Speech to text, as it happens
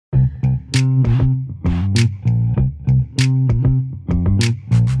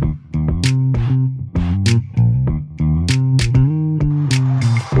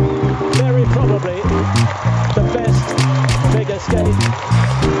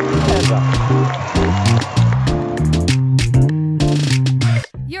You're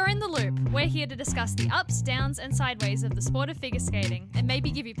in the loop. We're here to discuss the ups, downs, and sideways of the sport of figure skating, and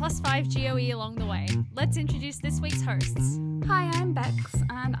maybe give you +5 GOE along the way. Let's introduce this week's hosts. Hi, I'm Becs,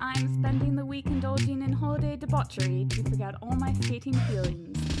 and I'm spending the week indulging in holiday debauchery to forget all my skating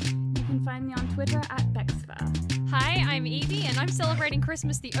feelings. You can find me on Twitter at Becsfa. Hi, I'm Evie, and I'm celebrating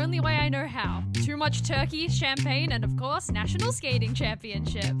Christmas the only way I know how. Too much turkey, champagne, and of course, National Skating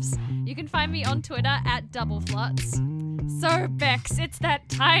Championships. You can find me on Twitter at DoubleFluts. So, Becs, it's that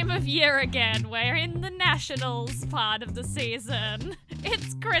time of year again. We're in the Nationals part of the season.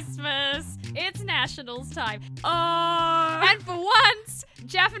 It's Christmas. It's Nationals time. And for once,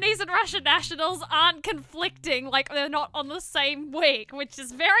 Japanese and Russian Nationals aren't conflicting, like they're not on the same week, which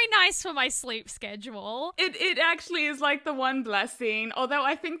is very nice for my sleep schedule. It actually is like the one blessing, although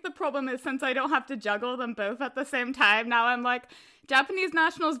I think the problem is since I don't have to juggle them both at the same time, now I'm like, Japanese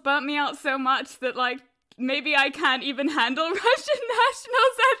Nationals burnt me out so much that like, maybe I can't even handle Russian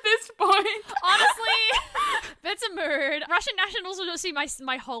Nationals at this point. Honestly, that's a mood. Russian Nationals will just be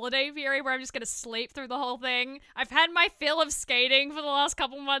my holiday period where I'm just gonna sleep through the whole thing. I've had my fill of skating for the last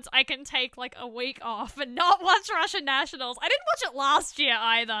couple months. I can take like a week off and not watch Russian Nationals. I didn't watch it last year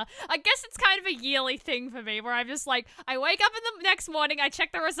either. I guess it's kind of a yearly thing for me where I'm just like, I wake up in the next morning, I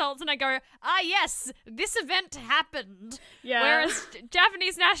check the results and I go, yes, this event happened. Yeah. Whereas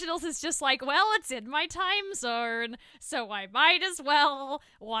Japanese Nationals is just like, well, it's in my time zone, so I might as well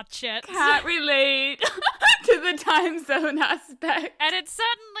watch it. Can't relate to the time zone aspect. And it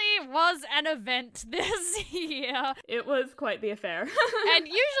certainly was an event this year. It was quite the affair. And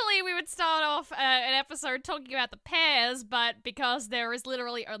usually we would start off an episode talking about the pairs, but because there is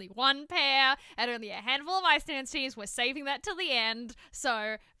literally only one pair and only a handful of ice dance teams, we're saving that till the end.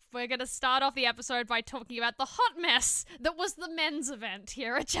 So we're going to start off the episode by talking about the hot mess that was the men's event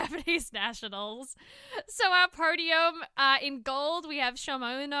here at Japanese Nationals. So our podium, in gold we have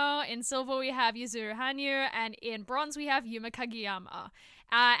Shoma Uno, in silver we have Yuzuru Hanyu, and in bronze we have Yuma Kageyama.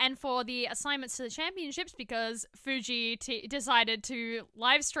 And for the assignments to the championships, because Fuji decided to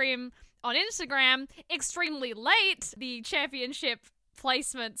live stream on Instagram extremely late the championship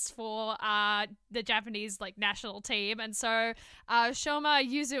placements for the Japanese national team, and so Shoma,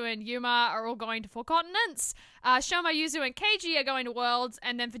 Yuzu, and Yuma are all going to 4 continents. Shoma, Yuzu, and Keiji are going to Worlds,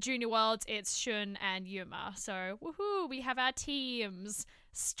 and then for Junior Worlds it's Shun and Yuma. So woohoo, we have our teams.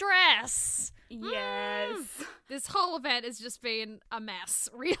 Stress. Yes. This whole event has just been a mess,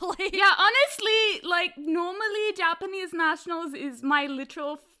 really. Yeah, honestly, normally Japanese Nationals is my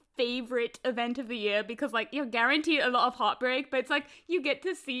literal favorite event of the year because you're guaranteed a lot of heartbreak, but it's you get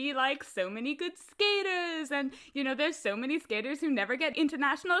to see so many good skaters, and there's so many skaters who never get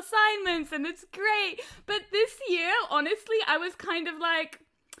international assignments, and it's great. But this year, honestly, I was kind of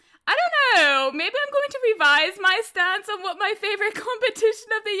I don't know, maybe I'm going to revise my stance on what my favorite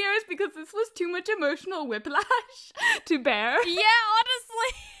competition of the year is, because this was too much emotional whiplash to bear. Yeah,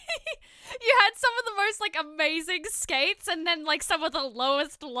 honestly. You had some of the most amazing skates and then some of the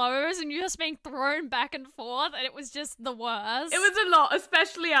lowest lows, and you're just being thrown back and forth, and it was just the worst. It was a lot,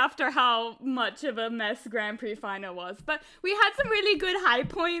 especially after how much of a mess Grand Prix final was. But we had some really good high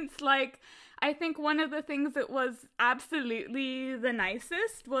points. I think one of the things that was absolutely the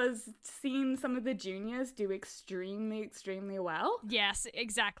nicest was seeing some of the juniors do extremely, extremely well. Yes,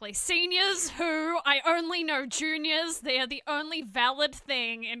 exactly. Seniors who, I only know juniors, they are the only valid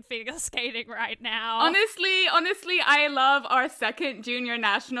thing in figure skating right now. Honestly, I love our second junior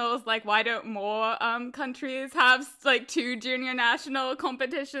nationals. Why don't more countries have 2 junior national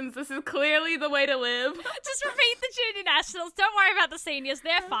competitions? This is clearly the way to live. Just repeat the junior nationals. Don't worry about the seniors.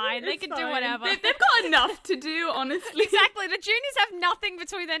 They're fine. They can do whatever. They've got enough to do, honestly. Exactly. The juniors have nothing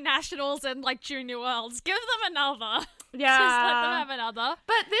between their nationals and Junior Worlds. Give them another. Yeah. Just let them have another.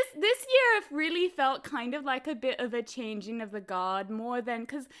 But this year really felt kind of like a bit of a changing of the guard, more than,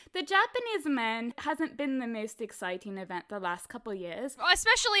 because the Japanese men hasn't been the most exciting event the last couple years.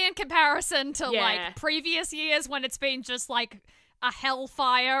 Especially in comparison to previous years when it's been just a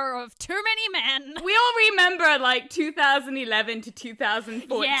hellfire of too many men. We all remember 2011 to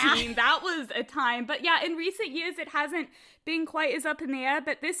 2014. Yeah. That was a time. But yeah, in recent years it hasn't been quite as up in the air.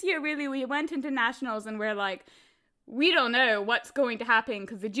 But this year really we went into nationals and we're we don't know what's going to happen,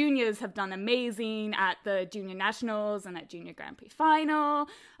 because the juniors have done amazing at the junior nationals and at junior Grand Prix final.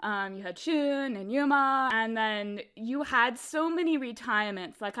 You had Shun and Yuma, and then you had so many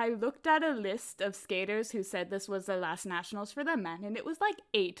retirements. I looked at a list of skaters who said this was the last nationals for the men, and it was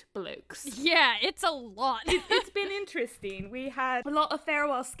 8 blokes. Yeah, it's a lot. It's been interesting. We had a lot of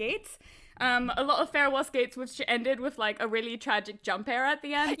farewell skates. A lot of farewell skates which ended with like a really tragic jump air at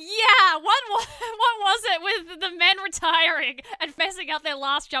the end. Yeah, what was it with the men retiring and messing up their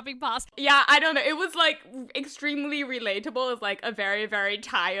last jumping pass? Yeah, I don't know. It was like extremely relatable as like a very, very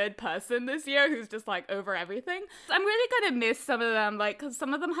tired person this year who's just like over everything. I'm really gonna miss some of them, like, because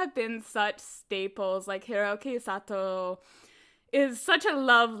some of them have been such staples. Like Hiroki Sato is such a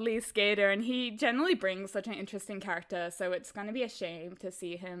lovely skater, and he generally brings such an interesting character, so it's gonna be a shame to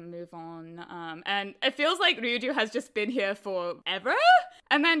see him move on. And it feels like Ryuju has just been here forever,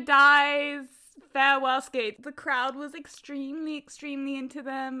 and then dies. Farewell skate. The crowd was extremely, extremely into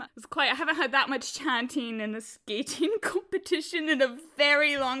them. I haven't heard that much chanting in a skating competition in a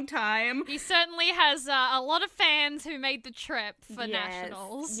very long time. He certainly has a lot of fans who made the trip for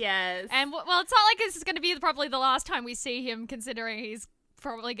nationals. Yes. And well, it's not like this is going to be probably the last time we see him, considering he's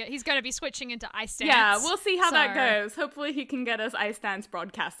going to be switching into ice dance. Yeah, we'll see how that goes. Hopefully he can get us ice dance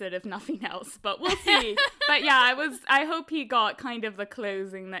broadcasted, if nothing else, but we'll see. But yeah, I hope he got kind of the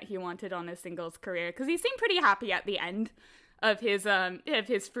closing that he wanted on his singles career, because he seemed pretty happy at the end of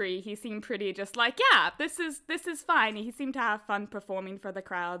his free. He seemed pretty just like, yeah, this is fine. He seemed to have fun performing for the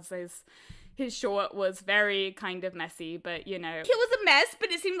crowds. His short was very kind of messy, but you know, it was a mess, but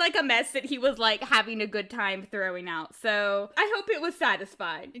it seemed like a mess that he was like having a good time throwing out. So I hope it was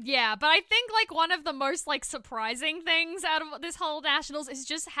satisfying. Yeah, but I think like one of the most like surprising things out of this whole nationals is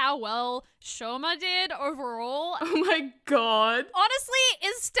just how well Shoma did overall. Oh my god. Honestly,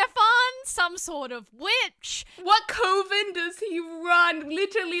 is Stefan some sort of witch? What coven does he run?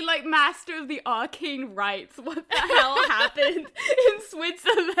 Literally like master of the arcane rites. What the hell happened in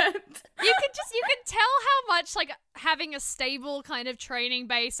Switzerland? You can tell how much like having a stable kind of training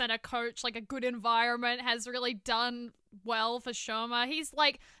base and a coach, like a good environment, has really done well for Shoma. He's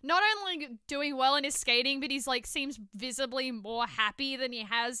like not only doing well in his skating, but he's like seems visibly more happy than he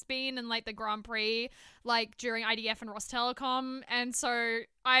has been in like the Grand Prix, like during IDF and Rostelecom. And so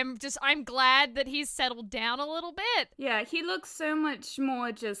I'm glad that he's settled down a little bit. Yeah, he looks so much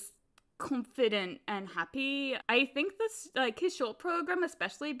more just confident and happy. I think this, like, his short program,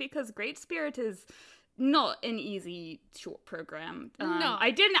 especially because Great Spirit is not an easy short program. No.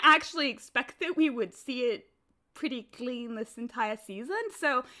 I didn't actually expect that we would see it pretty clean this entire season.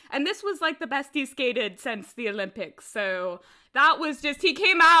 So, and this was like the best he skated since the Olympics. So that was just, he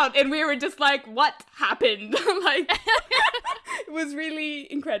came out and we were just like, what happened? Like, it was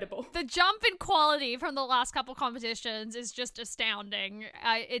really incredible. The jump in quality from the last couple competitions is just astounding.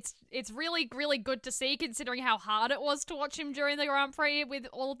 It's really, really good to see, considering how hard it was to watch him during the Grand Prix with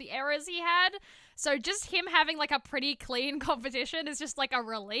all of the errors he had. So just him having like a pretty clean competition is just like a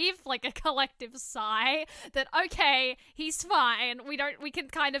relief, like a collective sigh that, okay, he's fine. We can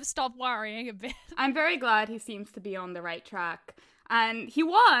kind of stop worrying a bit. I'm very glad he seems to be on the right track. And he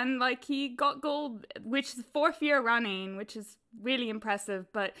won, like he got gold, which is 4th year running, which is really impressive.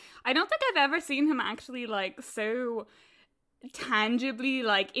 But I don't think I've ever seen him actually like so tangibly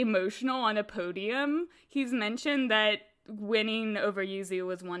like emotional on a podium. He's mentioned that winning over Yuzu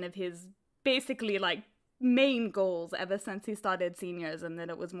was one of his basically like main goals ever since he started seniors, and that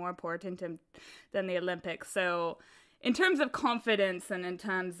it was more important to him than the Olympics. So in terms of confidence and in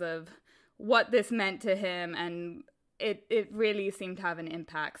terms of what this meant to him, and it really seemed to have an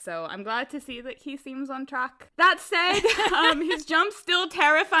impact. So I'm glad to see that he seems on track. That said, his jumps still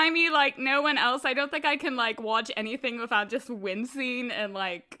terrify me like no one else. I don't think I can like watch anything without just wincing, and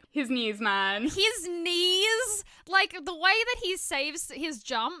like his knees, man. His knees, like the way that he saves his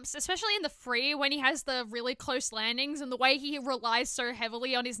jumps, especially in the free when he has the really close landings, and the way he relies so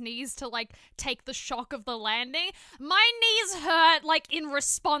heavily on his knees to like take the shock of the landing. My knees hurt like in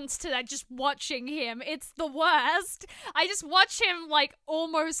response to that, just watching him. It's the worst. I just watch him like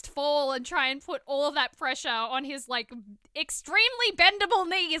almost fall and try and put all of that pressure on his like extremely bendable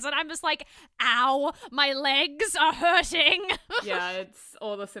knees, and I'm just like, ow, my legs are hurting. Yeah, it's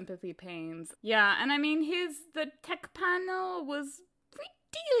all the sympathy pains. Yeah, and I mean the tech panel was pretty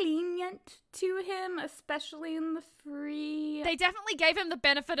lenient to him, especially in the free. They definitely gave him the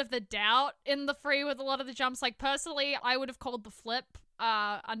benefit of the doubt in the free with a lot of the jumps. Like personally, I would have called the flip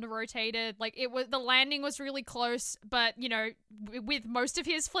under-rotated. Like the landing was really close, but you know, with most of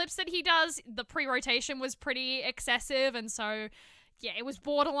his flips that he does, the pre-rotation was pretty excessive, and so yeah, it was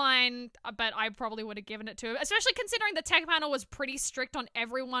borderline, but I probably would have given it to him, especially considering the tech panel was pretty strict on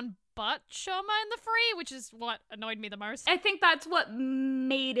everyone but Shoma in the free, which is what annoyed me the most. I think that's what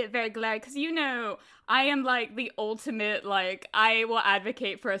made it very glaring, because you know, I am like the ultimate, like, I will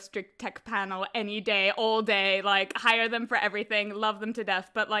advocate for a strict tech panel any day, all day, like, hire them for everything, love them to death,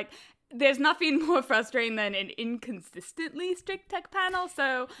 but like, there's nothing more frustrating than an inconsistently strict tech panel.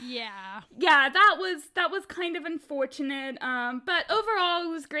 So yeah, that was kind of unfortunate. But overall,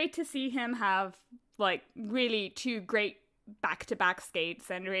 it was great to see him have like really two great back-to-back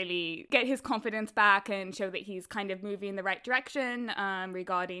skates and really get his confidence back and show that he's kind of moving in the right direction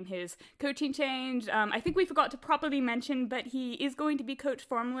regarding his coaching change. I think we forgot to properly mention, but he is going to be coached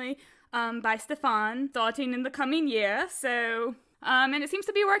formally by Stefan starting in the coming year. So, and it seems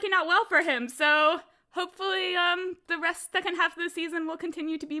to be working out well for him. So hopefully the second half of the season will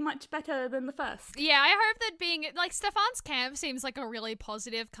continue to be much better than the first. Yeah, I hope that being, like, Stefan's camp seems like a really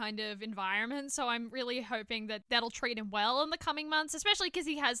positive kind of environment, so I'm really hoping that that'll treat him well in the coming months, especially because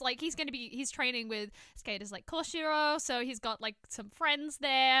he has, like, he's training with skaters like Koshiro, so he's got, like, some friends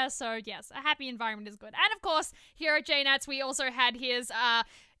there, so yes, a happy environment is good. And of course, here at JNats, we also had his,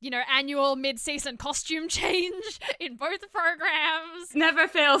 annual mid-season costume change in both programs. Never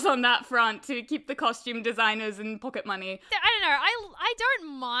fails on that front to keep the costume designers in pocket money. I don't know, I don't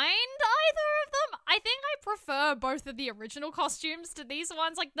mind either of them. I think I prefer both of the original costumes to these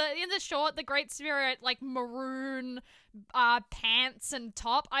ones. Like, in the short, the Great Spirit, like, maroon pants and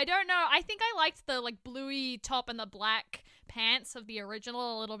top. I don't know, I think I liked the, like, bluey top and the black pants of the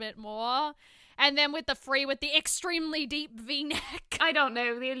original a little bit more. And then with the extremely deep V-neck. I don't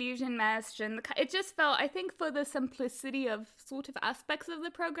know, the illusion mesh, and it just felt, I think for the simplicity of sort of aspects of the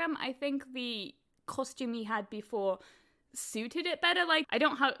program, I think the costume he had before suited it better. Like, I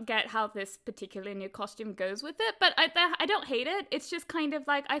don't get how this particular new costume goes with it, but I don't hate it. It's just kind of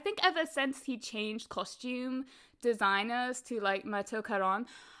like, I think ever since he changed costume designers to, like, Mato Karan,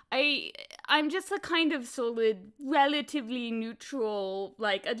 I'm just a kind of solid, relatively neutral,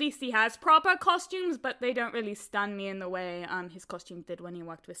 like, at least he has proper costumes, but they don't really stun me in the way his costume did when he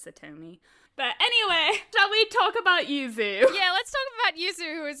worked with Satomi. But anyway, shall we talk about Yuzu? Yeah, let's talk about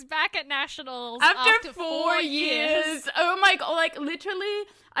Yuzu, who is back at Nationals after 4 years. Oh my god, like, literally,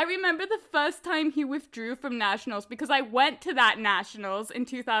 I remember the first time he withdrew from Nationals because I went to that Nationals in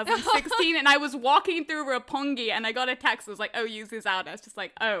 2016 and I was walking through Roppongi and I got a text that was like, oh, Yuzu's out. I was just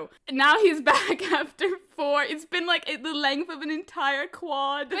like, oh. Now he's back after 4. It's been like the length of an entire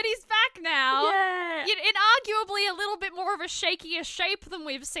quad. But he's back now. Yeah. In arguably a little bit more of a shakier shape than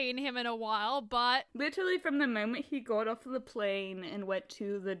we've seen him in a while, but... Literally from the moment he got off the plane and went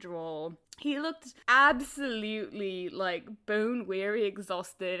to the draw, he looked absolutely, like, bone-weary,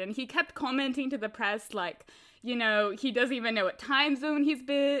 exhausted, and he kept commenting to the press, like, you know, he doesn't even know what time zone he's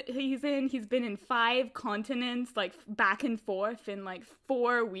in. He's been in 5 continents, like, back and forth in, like,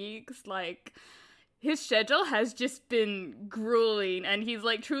 4 weeks, like... His schedule has just been grueling, and he's,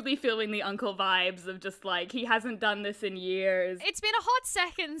 like, truly feeling the uncle vibes of just, like, he hasn't done this in years. It's been a hot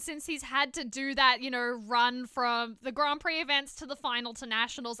second since he's had to do that, run from the Grand Prix events to the final to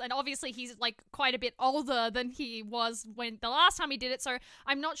Nationals, and obviously he's, like, quite a bit older than he was when the last time he did it, so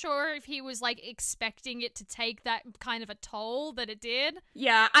I'm not sure if he was, like, expecting it to take that kind of a toll that it did.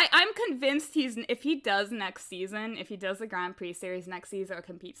 Yeah, I'm convinced if he does next season, if he does the Grand Prix series next season or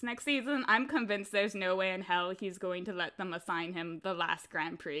competes next season, I'm convinced there's no way in hell he's going to let them assign him the last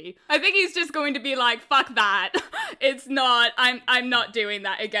Grand Prix. I think he's just going to be like, fuck that. It's not, I'm not doing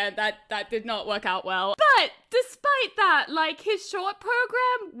that again. That did not work out well. But despite that, like, his short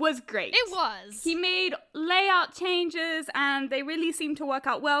program was great. It was. He made layout changes and they really seemed to work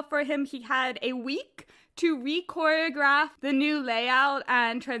out well for him. He had a week to re-choreograph the new layout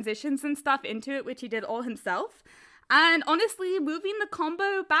and transitions and stuff into it, which he did all himself. And honestly, moving the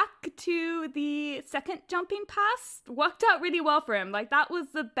combo back to the second jumping pass worked out really well for him. Like, that was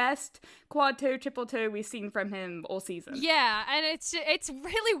the best quad toe, triple toe we've seen from him all season. Yeah, and it's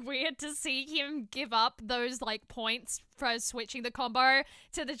really weird to see him give up those, like, points for switching the combo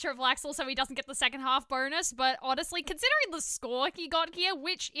to the triple axel so he doesn't get the second half bonus. But honestly, considering the score he got here,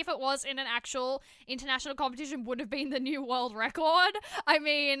 which if it was in an actual international competition would have been the new world record, I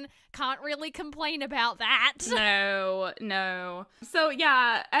mean, can't really complain about that. No. So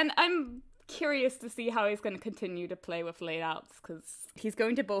yeah, and I'm curious to see how he's going to continue to play with layouts, because he's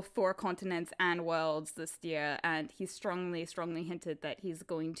going to both 4 continents and worlds this year, and he's strongly hinted that he's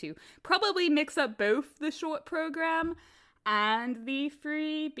going to probably mix up both the short program and the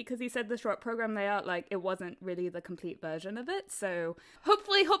free, because he said the short program layout, like, it wasn't really the complete version of it. So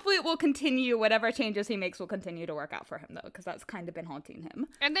hopefully it will continue. Whatever changes he makes will continue to work out for him, though, because that's kind of been haunting him.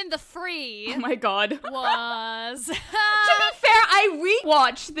 And then the free oh my god was to be fair, I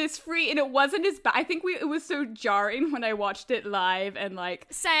rewatched this free and it wasn't as bad. I think it was so jarring when I watched it live and, like,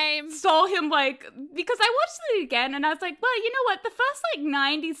 same saw him, like, because I watched it again and I was like, well, you know what, the first, like,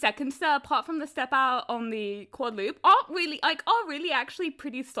 90 seconds there, apart from the step out on the quad loop, aren't really really actually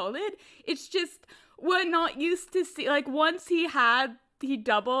pretty solid. It's just we're not used to see, like, once he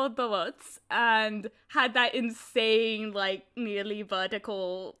doubled the lutz and had that insane, like, nearly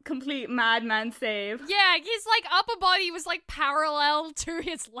vertical, complete madman save. Yeah, his, like, upper body was, like, parallel to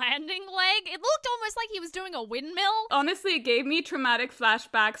his landing leg. It looked almost like he was doing a windmill. Honestly, it gave me traumatic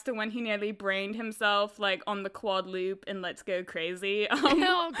flashbacks to when he nearly brained himself, like, on the quad loop in Let's Go Crazy.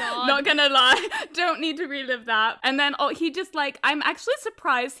 Oh, God. Not gonna lie. Don't need to relive that. And then, he just, like, I'm actually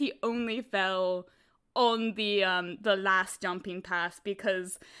surprised he only fell on the last jumping pass,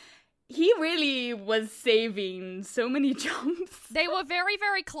 because he really was saving so many jumps. They were very,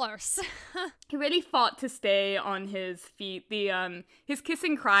 very close. He really fought to stay on his feet. His kiss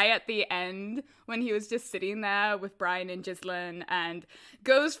and cry at the end when he was just sitting there with Brian and Ghislaine and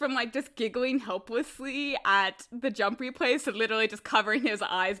goes from, like, just giggling helplessly at the jump replays to literally just covering his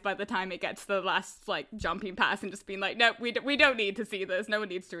eyes by the time it gets to the last, like, jumping pass and just being like, no, we don't need to see this. No one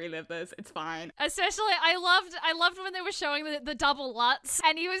needs to relive this. It's fine. Especially, I loved when they were showing the double lutz,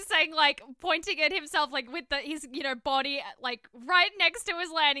 and he was saying, like, pointing at himself, like, with his, you know, body, like, right next to his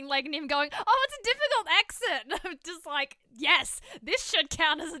landing leg, and him going, oh, it's a difficult exit. I'm just like, yes, this should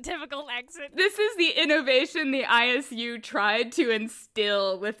count as a difficult exit. This is the innovation the ISU tried to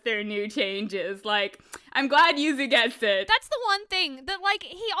instill with their new changes. Like, I'm glad Yuzu gets it. That's the one thing that, like,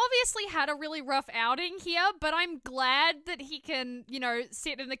 he obviously had a really rough outing here, but I'm glad that he can, you know,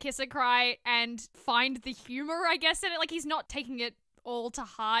 sit in the kiss and cry and find the humor, I guess, in it. Like, he's not taking it all to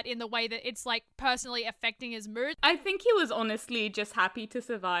heart in the way that it's, like, personally affecting his mood. I think he was honestly just happy to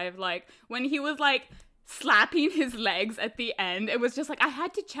survive. Like, when he was, like, slapping his legs at the end, it was just like, I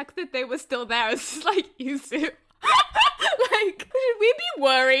had to check that they were still there. It's just like, Yuzu. Like, should we be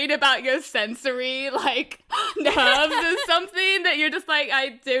worried about your sensory, like, nerves or something? That you're just like,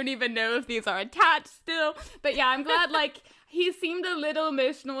 I don't even know if these are attached still. But yeah, I'm glad, like, he seemed a little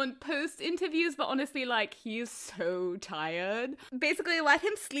emotional in post-interviews, but honestly, like, he's so tired. Basically, let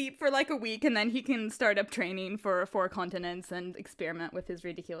him sleep for, like, a week, and then he can start up training for 4 continents and experiment with his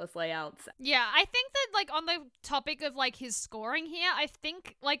ridiculous layouts. Yeah, I think that, like, on the topic of, like, his scoring here, I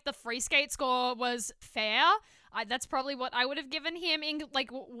think, like, the free skate score was fair. That's probably what I would have given him, in, like,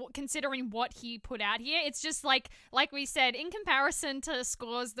 considering what he put out here. It's just, like we said, in comparison to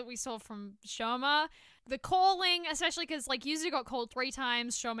scores that we saw from Shoma, the calling, especially because, like, Yuzu got called 3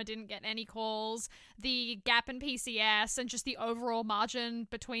 times, Shoma didn't get any calls, the gap in PCS, and just the overall margin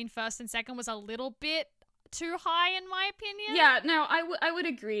between first and second was a little bit too high, in my opinion. Yeah, no, I would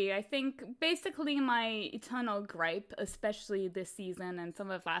agree. I think basically my eternal gripe, especially this season and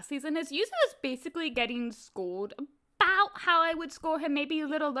some of last season, is Yuzu is basically getting scored about how I would score him, maybe a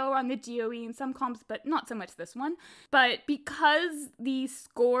little lower on the GOE in some comps, but not so much this one. But because the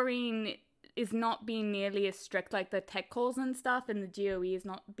scoring is not being nearly as strict, like the tech calls and stuff, and the GOE is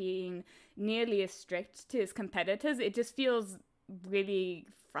not being nearly as strict to his competitors, it just feels really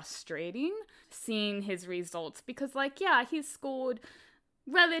frustrating seeing his results, because, like, yeah, he's scored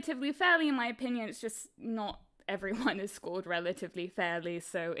relatively fairly in my opinion. It's just not everyone is scored relatively fairly,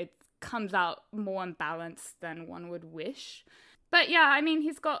 so it comes out more unbalanced than one would wish. But yeah, I mean,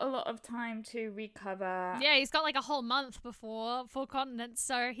 he's got a lot of time to recover. Yeah, he's got like a whole month before 4 continents,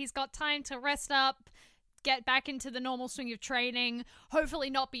 so he's got time to rest up, get back into the normal swing of training,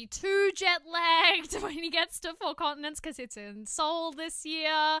 hopefully not be too jet-lagged when he gets to 4 continents, because it's in Seoul this year.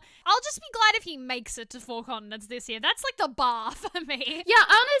 I'll just be glad if he makes it to 4 continents this year. That's like the bar for me. Yeah,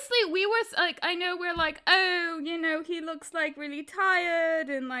 honestly, we were, like, I know we're like, oh, you know, he looks, like, really tired,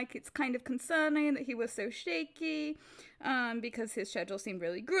 and, like, it's kind of concerning that he was so shaky, because his schedule seemed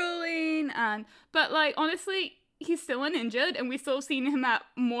really grueling, but, like, honestly, he's still uninjured, and we've still seen him at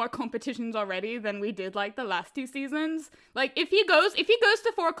more competitions already than we did, like, the last 2 seasons. Like, if he goes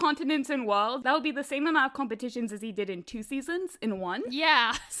to 4 continents in World, that would be the same amount of competitions as he did in 2 seasons in 1.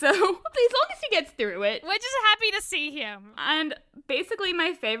 Yeah. So, as long as he gets through it. We're just happy to see him. And basically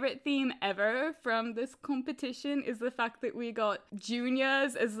my favorite theme ever from this competition is the fact that we got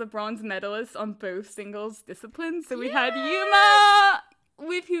juniors as the bronze medalists on both singles disciplines. So we had Yuma,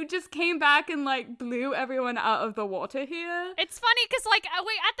 who just came back and, like, blew everyone out of the water here. It's funny because, like,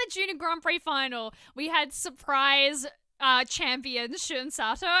 we at the Junior Grand Prix final, we had surprise champion Shun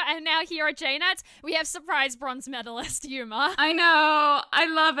Sato, and now here at JNats, we have surprise bronze medalist Yuma. I know. I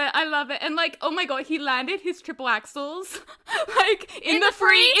love it. And, like, oh my god, he landed his triple axels, like, in the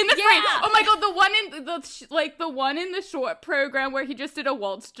free. Oh my god, the one in the short program where he just did a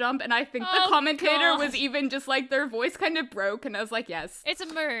waltz jump, and I think the commentator was even just like, their voice kind of broke, and I was like, yes. It's a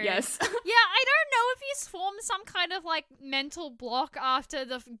mood. Yes. Yeah, I don't know if he's formed some kind of, like, mental block after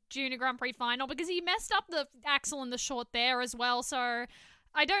the Junior Grand Prix final, because he messed up the axel in the short there as well, so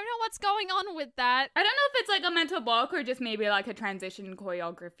I don't know what's going on with that. I don't know if it's like a mental block or just maybe like a transition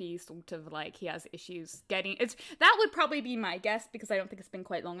choreography, sort of like he has issues getting it's. That would probably be my guess because I don't think it's been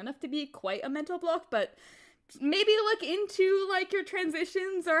quite long enough to be quite a mental block, but maybe look into like your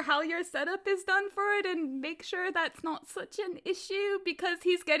transitions or how your setup is done for it and make sure that's not such an issue because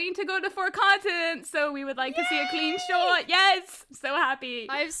he's getting to go to 4 continents, so we would like to see a clean shot. Yes, so happy.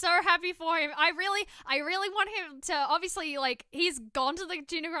 I'm so happy for him. I really want him to, obviously, like, he's gone to the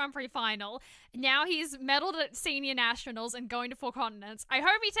Junior Grand Prix final. Now he's medaled at senior nationals and going to 4 continents. I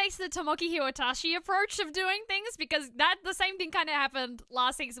hope he takes the Tomoki Hiwatashi approach of doing things, because the same thing kind of happened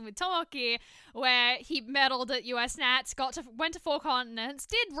last season with Tomoki, where he medaled at US Nats, went to 4 continents,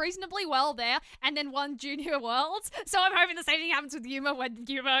 did reasonably well there, and then won Junior Worlds. So I'm hoping the same thing happens with Yuma when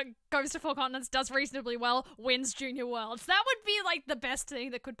Yuma goes to 4 continents, does reasonably well, wins Junior Worlds. That would be like the best thing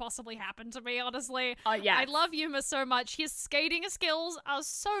that could possibly happen to me, honestly. Yeah. I love Yuma so much. His skating skills are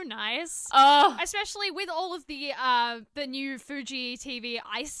so nice. Especially with all of the new Fuji TV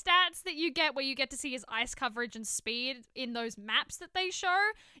ice stats that you get, where you get to see his ice coverage and speed in those maps that they show.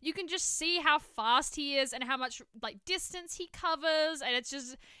 You can just see how fast he is and how much like distance he covers, and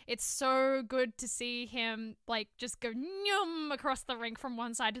it's so good to see him like just go nyum across the rink from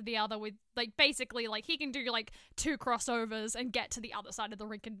one side to the other with like basically like he can do like 2 crossovers and get to the other side of the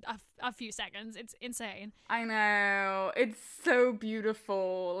rink in a few seconds. It's insane. I know, it's so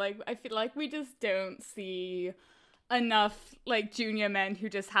beautiful. Like I feel like we just don't see enough like junior men who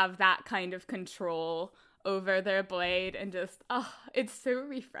just have that kind of control over their blade, and just it's so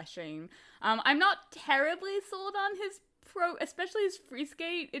refreshing. I'm not terribly sold on his especially his free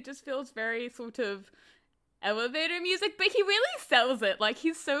skate. It just feels very sort of elevator music, but he really sells it. Like,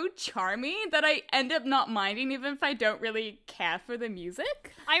 he's so charming that I end up not minding even if I don't really care for the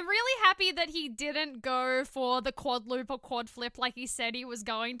music. I'm really happy that he didn't go for the quad loop or quad flip like he said he was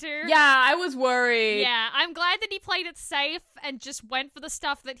going to. Yeah, I was worried. Yeah, I'm glad that he played it safe and just went for the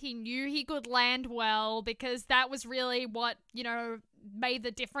stuff that he knew he could land well, because that was really what, you know, made the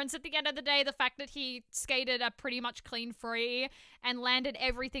difference at the end of the day. The fact that he skated a pretty much clean free and landed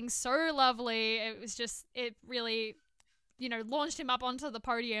everything so lovely. It really, you know, launched him up onto the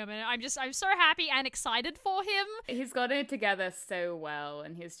podium, and I'm so happy and excited for him. He's got it together so well,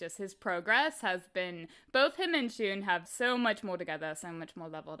 and his progress has been, both him and Shun have so much more together, so much more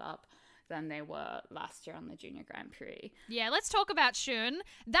leveled up than they were last year on the Junior Grand Prix. Yeah, let's talk about Shun.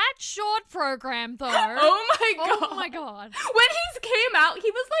 That short program, though. Oh my god. Oh my god. When he came out, he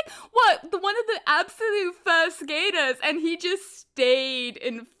was like, one of the absolute first skaters, and he just stayed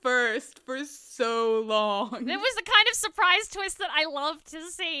in first for so long. It was the kind of surprise twist that I love to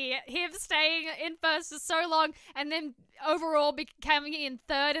see. Him staying in first for so long, and then overall becoming in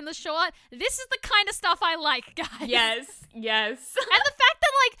third in the short. This is the kind of stuff I like, guys. Yes. And the fact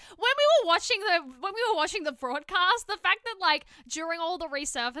that, like, when we were watching the broadcast, the fact that, like, during all the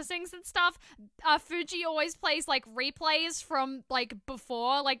resurfacings and stuff, Fuji always plays, like, replays from, like,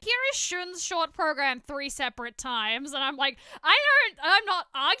 before. Like, here is Shun's short program 3 separate times, and I'm like, I'm not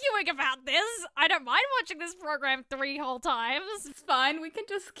arguing about this. I don't mind watching this program 3 whole times. It's fine. We can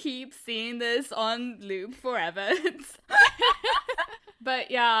just keep seeing this on loop forever.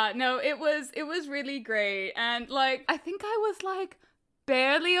 But yeah, no, it was really great. And like, I think I was like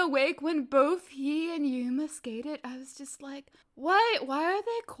barely awake when both he and Yuma skated. I was just like, why are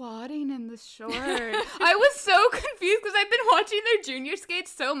they quadding in the short? I was so confused because I've been watching their junior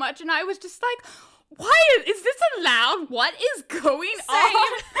skates so much, and I was just like, why is this allowed? What is going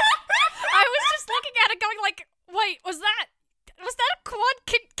on? I was just looking at it going like, wait, was that a quad?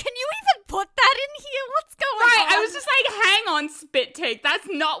 Can you even put that in here? What's going on? I was just like, hang on, spit take. That's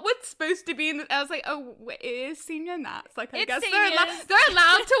not what's supposed to be in the... I was like, oh, it is senior nats. Like, I guess they're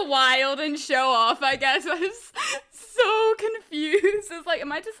allowed to wild and show off, I guess. I was so confused. I was like,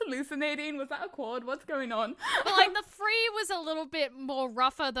 am I just hallucinating? Was that a quad? What's going on? But like, the free was a little bit more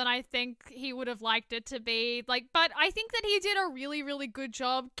rougher than I think he would have liked it to be. Like, but I think that he did a really, really good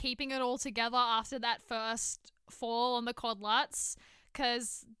job keeping it all together after that first fall on the quad luts,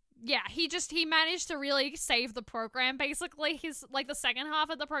 because yeah, he managed to really save the program. Basically, his like the second half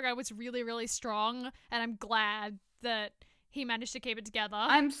of the program was really, really strong, and I'm glad that he managed to keep it together.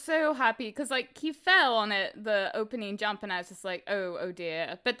 I'm so happy because like he fell on it the opening jump, and I was just like, oh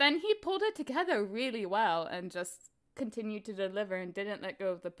dear, but then he pulled it together really well and just continued to deliver and didn't let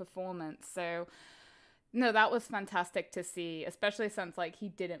go of the performance. So no, that was fantastic to see, especially since like he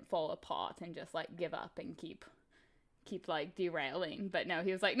didn't fall apart and just like give up and keep like derailing. But no,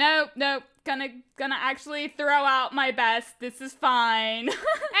 he was like, no, gonna actually throw out my best. This is fine. And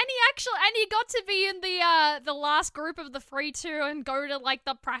he actually, and he got to be in the last group of the free two and go to like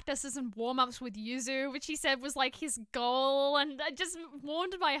the practices and warm-ups with Yuzu, which he said was like his goal, and it just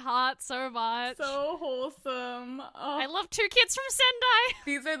warmed my heart so much. So wholesome. Oh. I love two kids from Sendai.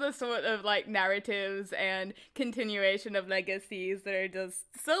 These are the sort of like narratives and continuation of legacies that are just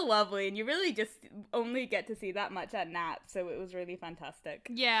so lovely, and you really just only get to see that much at NAP, so it was really fantastic.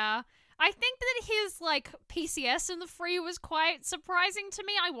 Yeah. I think that his, like, PCS in the free was quite surprising to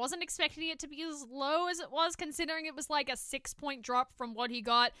me. I wasn't expecting it to be as low as it was, considering it was, like, a 6-point drop from what he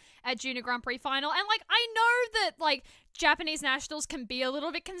got at Junior Grand Prix Final. And, like, I know that, like, Japanese nationals can be a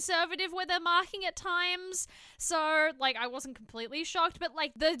little bit conservative where they're marking at times. So, like, I wasn't completely shocked. But,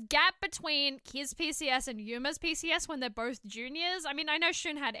 like, the gap between his PCS and Yuma's PCS when they're both juniors, I mean, I know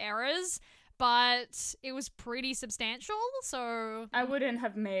Shun had errors, but it was pretty substantial, so... I wouldn't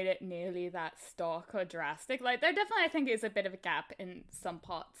have made it nearly that stark or drastic. Like, there definitely, I think, is a bit of a gap in some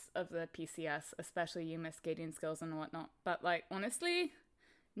parts of the PCS, especially Yuma's skating skills and whatnot. But, like, honestly,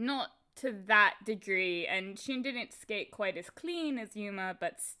 not to that degree. And Shun didn't skate quite as clean as Yuma,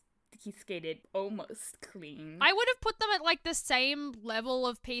 but he skated almost clean. I would have put them at, like, the same level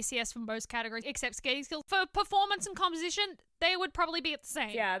of PCS from most categories, except skating skills. For performance and composition, they would probably be at the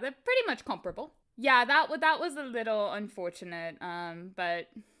same. Yeah, they're pretty much comparable. Yeah, that was a little unfortunate, but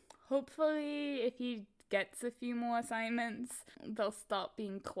hopefully if he gets a few more assignments, they'll stop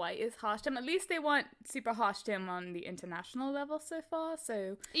being quite as harsh to him. At least they weren't super harsh to him on the international level so far,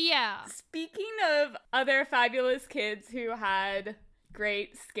 so... Yeah. Speaking of other fabulous kids who had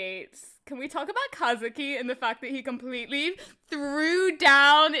great skates, can we talk about Kazuki and the fact that he completely threw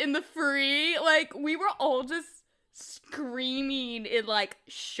down in the free? Like, we were all just screaming in, like,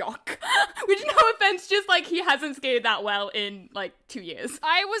 shock. Which, no offense, just, like, he hasn't skated that well in, like, 2 years.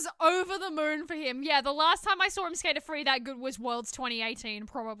 I was over the moon for him. Yeah, the last time I saw him skate a free that good was Worlds 2018,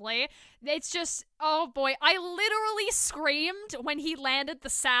 probably. It's just, oh boy, I literally screamed when he landed the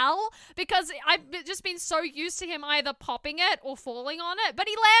Sal, because I've just been so used to him either popping it or falling on it, but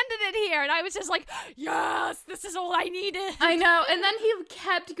he landed it here, and I was just like, yes, this is all I needed. I know, and then he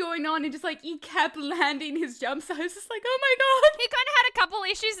kept going on and just, like, he kept landing his jumps. I was just like, oh my god. He kind of had a couple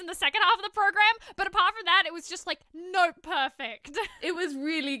issues in the second half of the program, but apart from that, it was just, like, note perfect. It was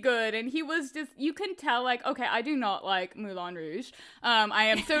really good, and he was just, you can tell, like, okay, I do not like Moulin Rouge. I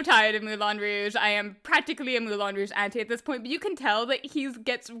am so tired of Moulin Rouge. I am practically a Moulin Rouge anti at this point, but you can tell that he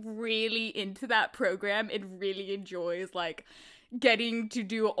gets really into that program and really enjoys, like, getting to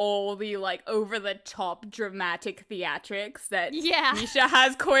do all the, like, over-the-top dramatic theatrics that Misha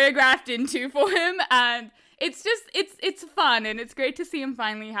has choreographed into for him, and it's just, it's fun, and it's great to see him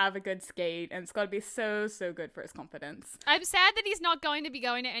finally have a good skate, and it's gotta be so, so good for his confidence. I'm sad that he's not going to be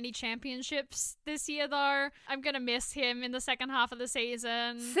going to any championships this year, though. I'm gonna miss him in the second half of the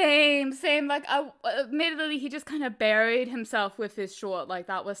season. Same. Like, admittedly, he just kind of buried himself with his short. Like,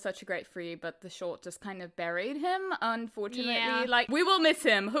 that was such a great free, but the short just kind of buried him, unfortunately. Yeah. Like, we will miss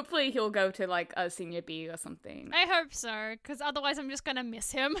him. Hopefully he'll go to, like, a senior B or something. I hope so, because otherwise I'm just gonna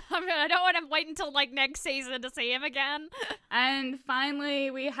miss him. I don't want to wait until, like, next season to see him again. And finally,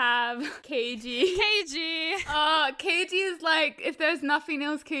 we have KG. KG is like, if there's nothing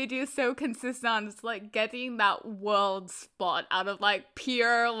else, KG is so consistent. It's like getting that world spot out of, like,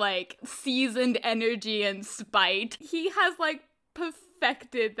 pure, like, seasoned energy and spite. He has, like,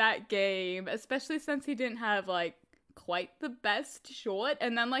 perfected that game, especially since he didn't have, like, quite the best short,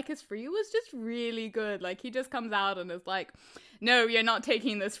 and then, like, his free was just really good. Like, he just comes out and is like, no, you're not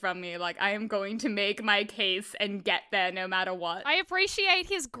taking this from me. Like, I am going to make my case and get there no matter what. I appreciate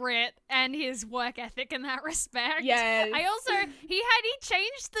his grit and his work ethic in that respect. Yes. I also, he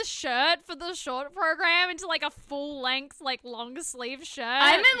changed the shirt for the short program into, like, a full-length, like, long-sleeve shirt.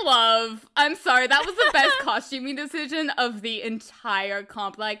 I'm in love. I'm sorry, that was the best costuming decision of the entire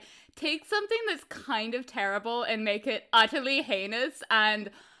comp. Like, take something that's kind of terrible and make it utterly heinous,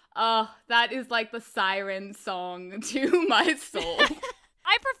 and that is like the siren song to my soul.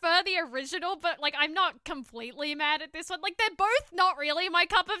 I prefer the original, but, like, I'm not completely mad at this one. Like, they're both not really my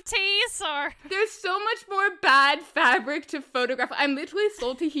cup of tea, so... There's so much more bad fabric to photograph. I'm literally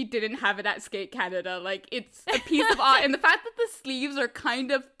salty he didn't have it at Skate Canada. Like, it's a piece of art, and the fact that the sleeves are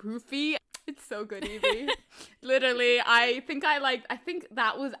kind of poofy, it's so good, Evie. Literally, I think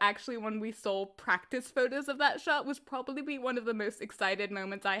that was actually when we saw practice photos of that shot, was probably one of the most excited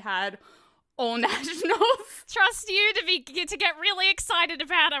moments I had all nationals. Trust you to get really excited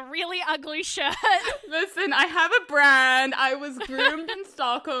about a really ugly shirt. Listen, I have a brand. I was groomed in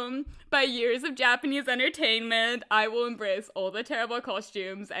Stockholm by years of Japanese entertainment. I will embrace all the terrible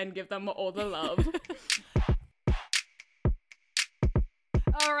costumes and give them all the love.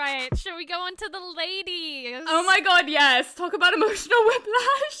 All right, shall we go on to the ladies? Oh my god, yes. Talk about emotional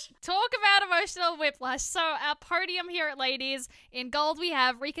whiplash. Talk about emotional whiplash. So our podium here at ladies, in gold we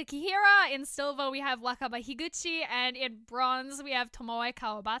have Rika Kihira, in silver we have Wakaba Higuchi, and in bronze we have Tomoe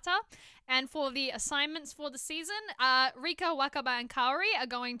Kawabata. And for the assignments for the season, Rika, Wakaba, and Kaori are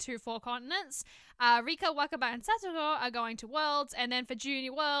going to 4 continents. Rika, Wakaba, and Satoko are going to Worlds. And then for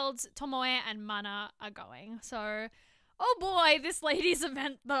Junior Worlds, Tomoe and Mana are going. So, oh boy, this ladies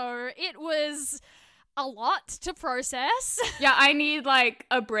event though. It was a lot to process. Yeah, I need like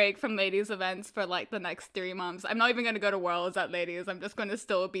a break from ladies events for like the next 3 months. I'm not even going to go to Worlds at ladies. I'm just going to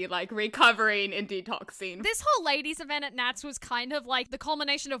still be like recovering and detoxing. This whole ladies event at Nats was kind of like the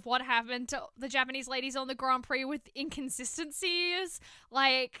culmination of what happened to the Japanese ladies on the Grand Prix with inconsistencies.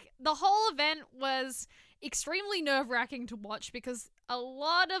 Like, the whole event was extremely nerve-wracking to watch because a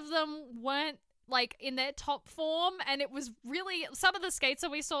lot of them weren't like in their top form, and it was really, some of the skates that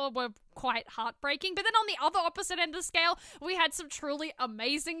we saw were quite heartbreaking, but then on the other opposite end of the scale we had some truly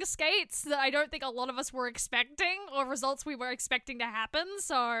amazing skates that I don't think a lot of us were expecting, or results we were expecting to happen.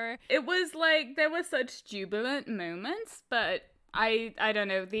 So it was like there were such jubilant moments, but I don't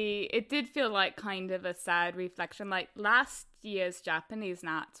know, it did feel like kind of a sad reflection. Like last year's Japanese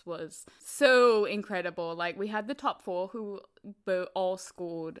Nats was so incredible. Like we had the top 4 who all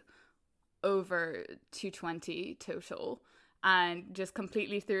scored over 220 total and just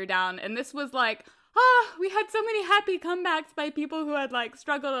completely threw down. And this was like, we had so many happy comebacks by people who had like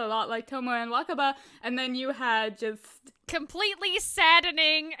struggled a lot, like Tomo and Wakaba, and then you had just completely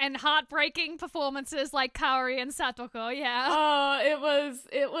saddening and heartbreaking performances like Kaori and Satoko. Yeah. Oh,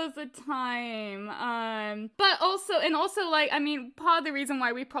 it was a time. But also like, I mean, part of the reason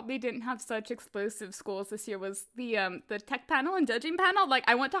why we probably didn't have such explosive scores this year was the tech panel and judging panel. Like,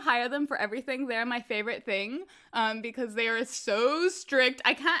 I want to hire them for everything. They're my favorite thing. Because they are so strict.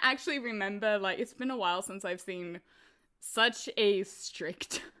 I can't actually remember, like, it's been a while since I've seen such a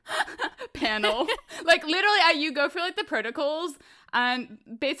strict panel. Like, literally, you go for, like, the protocols, and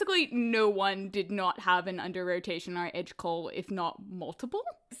basically no one did not have an under rotation or edge call, if not multiple.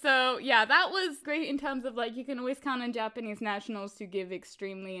 So, yeah, that was great in terms of, like, you can always count on Japanese nationals to give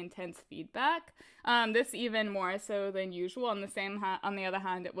extremely intense feedback. This even more so than usual. On the other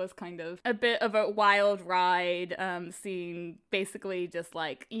hand, it was kind of a bit of a wild ride, seeing basically just,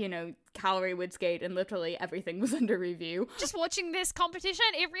 like, you know, Calorie would skate and literally everything was under review. Just watching this competition,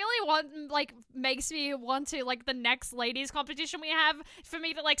 it really makes me want to, like, the next ladies competition we have, for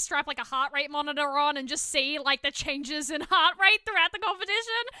me to, like, strap, like, a heart rate monitor on and just see, like, the changes in heart rate throughout the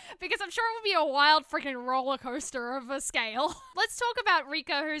competition, because I'm sure it would be a wild freaking roller coaster of a scale. Let's talk about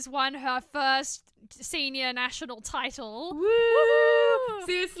Rika, who's won her first senior national title. Woo!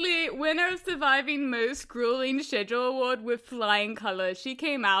 Seriously, winner of surviving most grueling schedule award with flying colors. She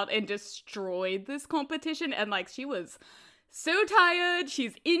came out and destroyed this competition, and like, she was so tired,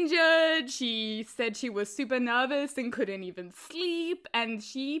 she's injured, she said she was super nervous and couldn't even sleep, and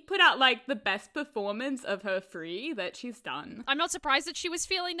she put out like the best performance of her free that she's done. I'm not surprised that she was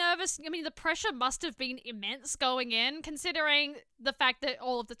feeling nervous. I mean, the pressure must have been immense going in, considering the fact that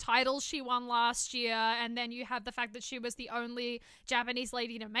all of the titles she won last year, and then you have the fact that she was the only Japanese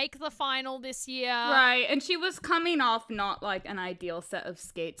lady to make the final this year. Right, and she was coming off not like an ideal set of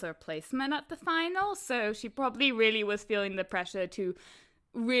skates or placement at the final, so she probably really was feeling the pressure to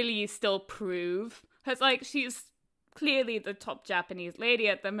really still prove, because like, she's clearly the top Japanese lady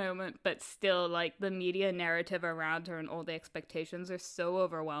at the moment, but still, like, the media narrative around her and all the expectations are so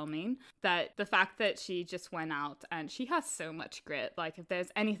overwhelming that the fact that she just went out, and she has so much grit. Like, if there's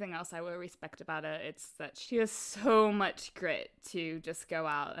anything else I will respect about her, it's that she has so much grit to just go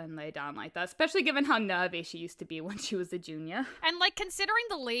out and lay down like that, especially given how nervy she used to be when she was a junior. And, like, considering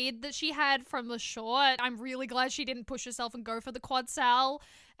the lead that she had from the short, I'm really glad she didn't push herself and go for the quad sal,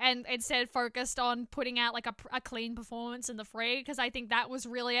 and instead focused on putting out, like, a clean performance in the free, because I think that was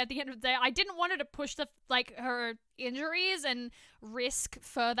really, at the end of the day, I didn't want her to push her injuries and risk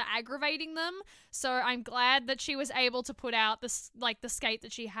further aggravating them, so I'm glad that she was able to put out this, like, the skate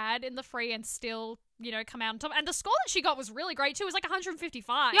that she had in the free and still, you know, come out on top. And the score that she got was really great too. It was like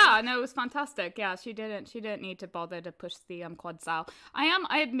 155. Yeah, no, it was fantastic. Yeah, she didn't need to bother to push the quad sal. I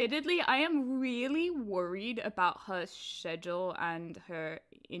am really worried about her schedule and her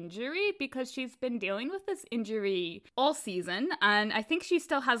injury, because she's been dealing with this injury all season, and I think she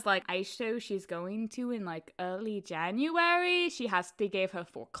still has like ice show she's going to in like early January. They gave her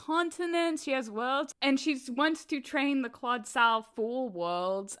 4 continents, she has worlds, and she wants to train the quad sal for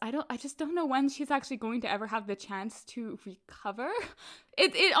worlds. I just don't know when she's actually actually going to ever have the chance to recover?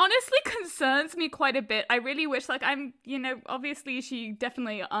 It honestly concerns me quite a bit. I really wish, like, obviously she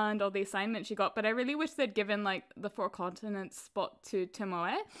definitely earned all the assignments she got, but I really wish they'd given, like, the Four Continents spot to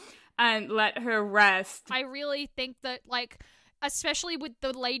Tomoe and let her rest. I really think that, like, especially with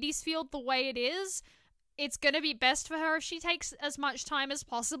the ladies field the way it is, it's going to be best for her if she takes as much time as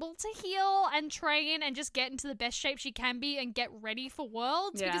possible to heal and train and just get into the best shape she can be and get ready for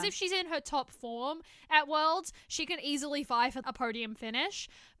Worlds. Yeah. Because if she's in her top form at Worlds, she can easily vie for a podium finish.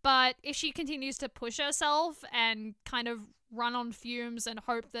 But if she continues to push herself and kind of run on fumes and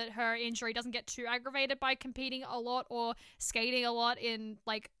hope that her injury doesn't get too aggravated by competing a lot or skating a lot in,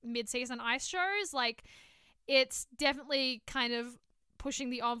 like, mid-season ice shows, like, it's definitely kind of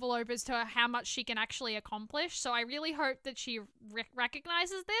pushing the envelope as to how much she can actually accomplish. So I really hope that she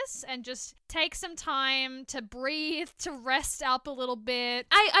recognizes this and just takes some time to breathe, to rest up a little bit.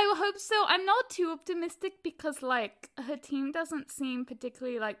 I hope so. I'm not too optimistic because, like, her team doesn't seem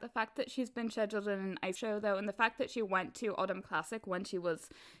particularly, like, the fact that she's been scheduled in an ice show, though, and the fact that she went to Autumn Classic when she was,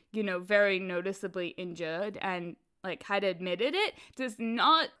 you know, very noticeably injured and, like, had admitted it, does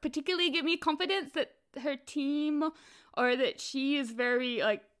not particularly give me confidence that her team or that she is very,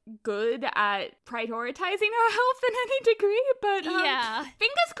 like, good at prioritizing her health in any degree, but yeah,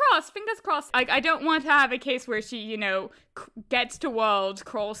 fingers crossed. Like, I don't want to have a case where she, you know, gets to Worlds,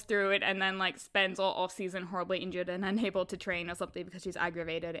 crawls through it, and then, like, spends all off season horribly injured and unable to train or something because she's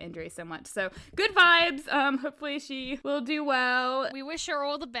aggravated her injury so much. So good vibes. Hopefully she will do well. We wish her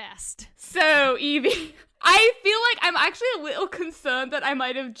all the best. So Evie, I feel like I'm actually a little concerned that I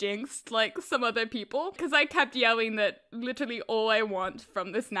might have jinxed, like, some other people, because I kept yelling that literally all I want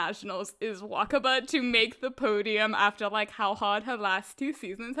from this nationals is Wakaba to make the podium after, like, how hard her last 2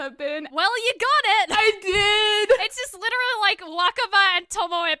 seasons have been. Well, you got it! I did! It's just literally like Wakaba and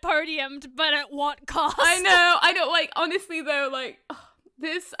Tomoe podiumed, but at what cost? I know, like, honestly though, like,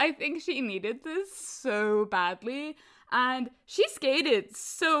 this, I think she needed this so badly. And she skated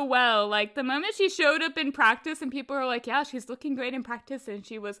so well. Like, the moment she showed up in practice and people were like, yeah, she's looking great in practice. And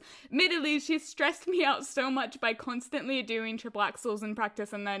she was, admittedly, she stressed me out so much by constantly doing triple axels in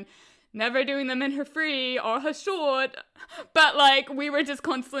practice and then never doing them in her free or her short. But, like, we were just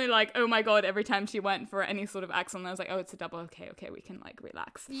constantly like, oh my god, every time she went for any sort of axel. And I was like, oh, it's a double. Okay, we can, like,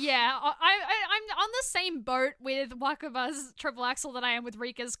 relax. Yeah, I'm on the same boat with Wakaba's triple axel that I am with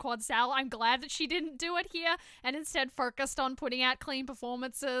Rika's quad sal. I'm glad that she didn't do it here and instead focused on putting out clean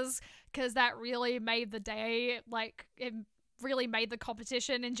performances, because that really made the day, like, it really made the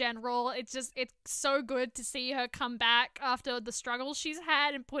competition in general. It's so good to see her come back after the struggles she's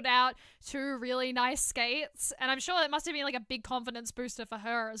had and put out 2 really nice skates. And I'm sure it must have been, like, a big confidence booster for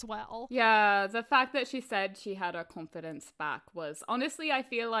her as well. Yeah, the fact that she said she had her confidence back was, honestly, I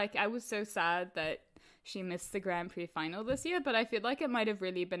feel like I was so sad that she missed the Grand Prix final this year, but I feel like it might have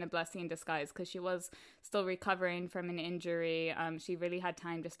really been a blessing in disguise because she was still recovering from an injury. She really had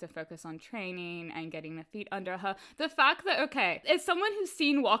time just to focus on training and getting the feet under her. The fact that, okay, as someone who's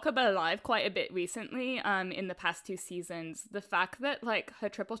seen Wakaba live quite a bit recently, in the past 2 seasons, the fact that, like, her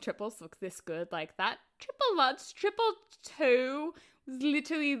triples look this good, like, that triple lutz, triple toe was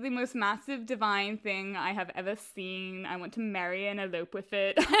literally the most massive divine thing I have ever seen. I want to marry and elope with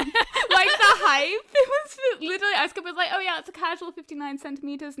it. Like, the hype, it was literally, Asuka was like, oh yeah, it's a casual 59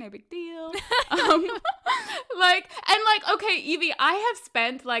 centimeters, no big deal. Okay, Evie, I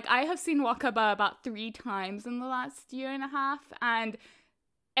have seen Wakaba about 3 times in the last year and a half, and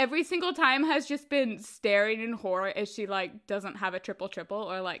every single time has just been staring in horror as she, like, doesn't have a triple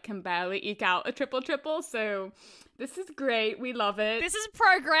or, like, can barely eke out a triple. So this is great. We love it. This is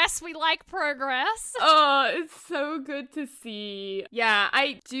progress. We like progress. Oh, it's so good to see. Yeah,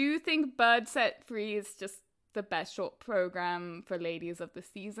 I do think Bird Set Free is just the best short program for ladies of the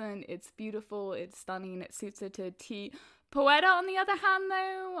season. It's beautiful. It's stunning. It suits her to a T. Poeta, on the other hand,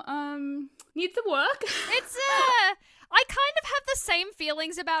 though, needs some work. I kind of have the same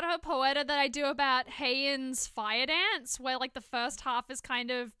feelings about her Poeta that I do about Heian's Fire Dance, where, like, the first half is kind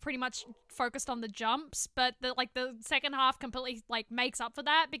of pretty much focused on the jumps, but the second half completely, like, makes up for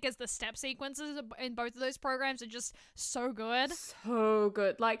that because the step sequences in both of those programs are just so good. So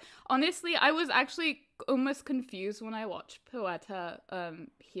good. Like, honestly, I was actually almost confused when I watched Poeta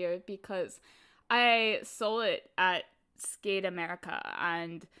here because I saw it at Skate America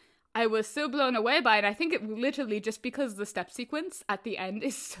and I was so blown away by it. I think it literally just because the step sequence at the end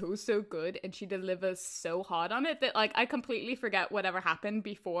is so good and she delivers so hard on it that, like, I completely forget whatever happened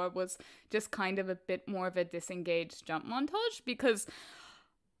before was just kind of a bit more of a disengaged jump montage, because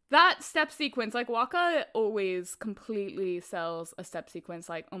that step sequence, like, Waka always completely sells a step sequence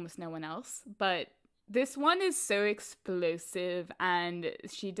like almost no one else, but This one is so explosive, and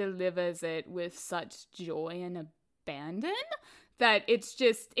she delivers it with such joy and abandon that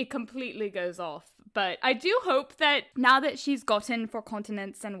it completely goes off. But I do hope that now that she's gotten for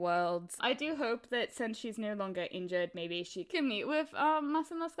continents and worlds, I do hope that since she's no longer injured, maybe she can meet with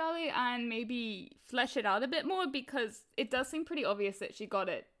Massimo Scali and maybe flesh it out a bit more, because it does seem pretty obvious that she got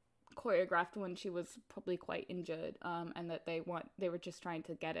it choreographed when she was probably quite injured, and that they were just trying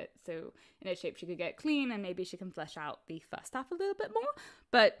to get it so in a shape she could get clean, and maybe she can flesh out the first half a little bit more.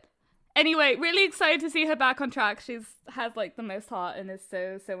 But anyway, really excited to see her back on track. She's has like the most heart and is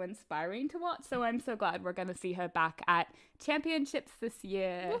so inspiring to watch. So I'm so glad we're gonna see her back at championships this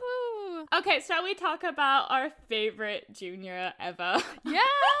year. Woohoo! Okay, shall we talk about our favorite junior ever?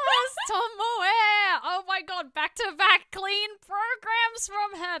 Yes, Tomoe! Oh my god, back-to-back clean programs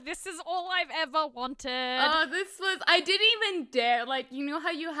from her. This is all I've ever wanted. Oh, I didn't even dare, like, you know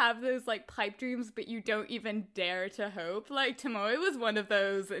how you have those, like, pipe dreams, but you don't even dare to hope? Like, Tomoe was one of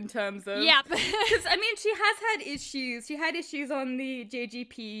those in terms of... Yep. Because, I mean, she has had issues. She had issues on the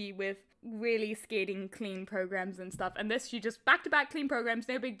JGP with really skating clean programs and stuff, and this, she just back-to-back clean programs,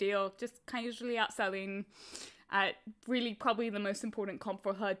 no big deal, just casually outselling at really probably the most important comp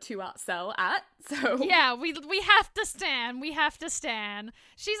for her to outsell at. So yeah, we have to stan.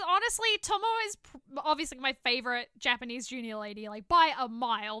 She's honestly, Tomoe is obviously my favorite Japanese junior lady, like by a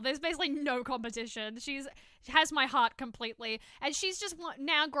mile. There's basically no competition. She has my heart completely, and she's just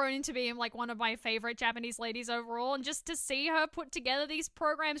now grown into being like one of my favorite Japanese ladies overall. And just to see her put together these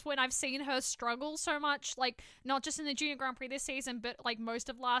programs when I've seen her struggle so much, like not just in the Junior Grand Prix this season, but like most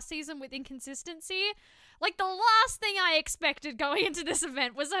of last season with inconsistency. Like, the last thing I expected going into this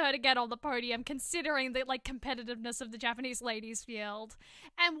event was her to get on the podium, considering the, like, competitiveness of the Japanese ladies field.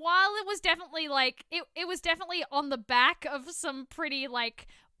 And while it was definitely, like, it was definitely on the back of some pretty, like,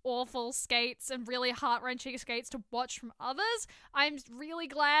 awful skates and really heart-wrenching skates to watch from others, I'm really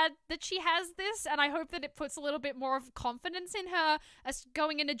glad that she has this, and I hope that it puts a little bit more of confidence in her as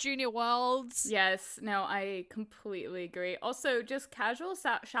going into Junior Worlds. Yes, no, I completely agree. Also, just casual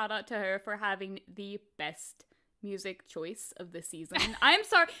shout out to her for having the best music choice of the season. I'm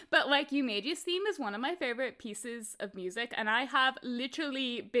sorry, but like, Yumeji's theme is one of my favorite pieces of music, and I have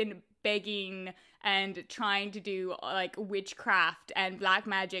literally been begging and trying to do like witchcraft and black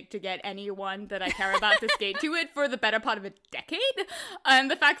magic to get anyone that I care about to skate to it for the better part of a decade. And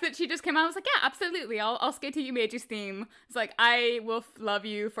the fact that she just came out, I was like, yeah, absolutely, I'll skate to Yumeji's theme. It's like, I will love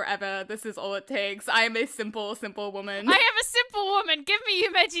you forever. This is all it takes. I am a simple woman. I am a simple woman. Give me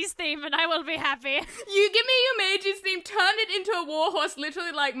Yumeji's theme and I will be happy. You give me Yumeji's theme, turn it into a warhorse.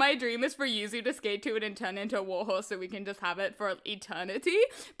 Literally, like, my dream is for Yuzu to skate to it and turn it into a warhorse so we can just have it for eternity.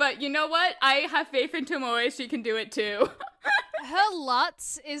 But you know what? I have faith in Tomoe. She can do it too. Her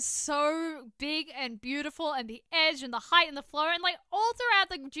Lutz is so big and beautiful, and the edge and the height and the flow, and like all throughout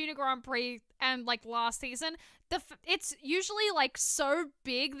the Junior Grand Prix and like last season, it's usually like so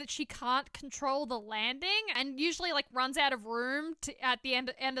big that she can't control the landing, and usually like runs out of room at the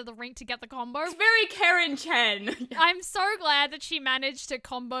end of the rink to get the combo. It's very Karen Chen. I'm so glad that she managed to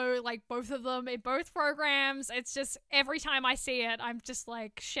combo like both of them in both programs. It's just every time I see it, I'm just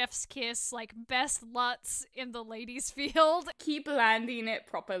like chef's kiss, like best Lutz in the ladies field. Keep landing it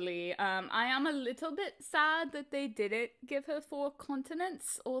properly. I am a little bit sad that they didn't give her 4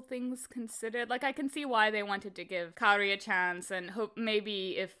 continents, all things considered. Like, I can see why they wanted to give Kaori a chance, and hope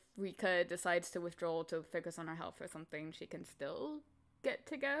maybe if Rika decides to withdraw to focus on her health or something, she can still get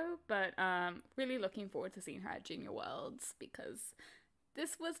to go. But really looking forward to seeing her at Junior Worlds, because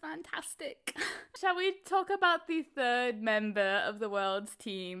this was fantastic. Shall we talk about the third member of the Worlds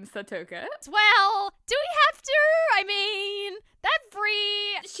team, Satoka? Well, do we have to? I mean, that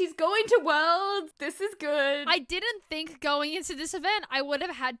Bree... She's going to Worlds. This is good. I didn't think going into this event I would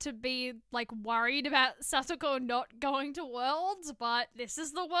have had to be, like, worried about Satoko not going to Worlds, but this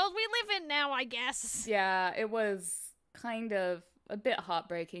is the world we live in now, I guess. Yeah, it was kind of a bit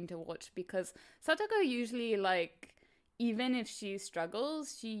heartbreaking to watch, because Satoko usually, like, even if she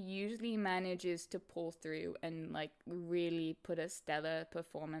struggles, she usually manages to pull through and, like, really put a stellar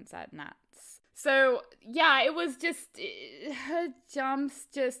performance at Nats. So, yeah, it was just, her jumps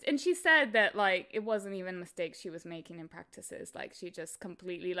just, and she said that, like, it wasn't even mistakes she was making in practices. Like, she just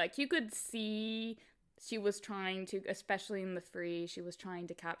completely, like, you could see she was trying to, especially in the free, she was trying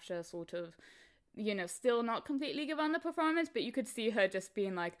to capture sort of, you know, still not completely give on the performance, but you could see her just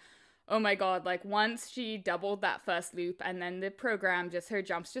being like, oh my god, like once she doubled that first loop and then the program just, her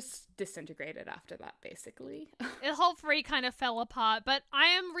jumps just disintegrated after that, basically. The whole free kind of fell apart, but I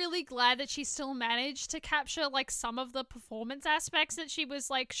am really glad that she still managed to capture like some of the performance aspects that she was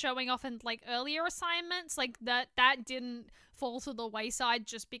like showing off in like earlier assignments, like that didn't fall to the wayside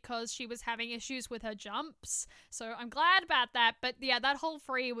just because she was having issues with her jumps. So I'm glad about that, but yeah, that whole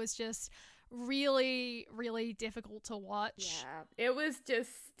free was just really, really difficult to watch. Yeah, it was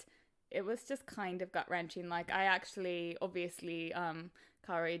just kind of gut-wrenching. Like, I actually, obviously,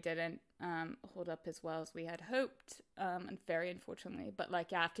 Kaori didn't hold up as well as we had hoped, and very unfortunately. But,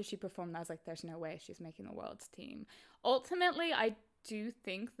 like, yeah, after she performed, I was like, there's no way she's making the world's team. Ultimately, I do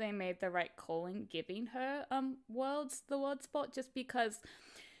think they made the right call in giving her the world spot, just because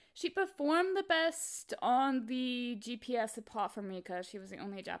she performed the best on the GPS apart from Rika. She was the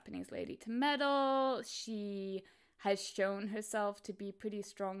only Japanese lady to medal. She has shown herself to be pretty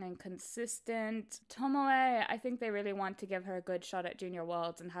strong and consistent. Tomoe, I think they really want to give her a good shot at Junior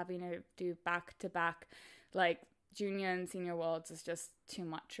Worlds, and having her do back-to-back, like, Junior and Senior Worlds is just too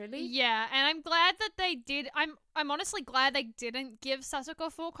much, really. Yeah, and I'm glad that they did. I'm honestly glad they didn't give Sasuko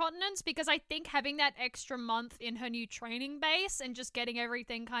full continence, because I think having that extra month in her new training base and just getting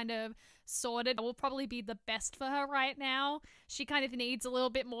everything kind of sorted will probably be the best for her right now. She kind of needs a little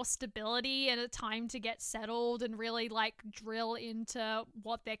bit more stability and a time to get settled and really like drill into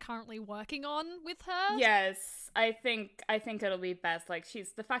what they're currently working on with her. Yes, I think it'll be best. Like,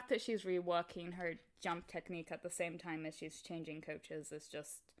 the fact that she's reworking her jump technique at the same time as she's changing coaches is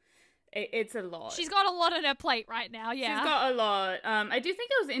just, it's a lot. She's got a lot on her plate right now. Yeah, she's got a lot. I do think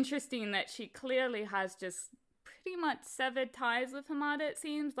it was interesting that she clearly has just pretty much severed ties with Hamada. It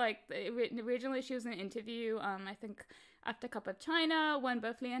seems like originally she was in an interview, I think after Cup of China, when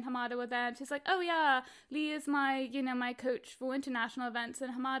both Lee and Hamada were there, and she's like, oh yeah, Lee is my coach for international events,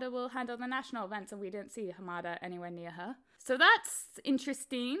 and Hamada will handle the national events, and we didn't see Hamada anywhere near her. So that's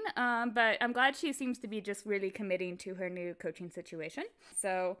interesting, but I'm glad she seems to be just really committing to her new coaching situation.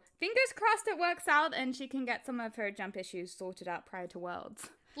 So fingers crossed it works out and she can get some of her jump issues sorted out prior to Worlds.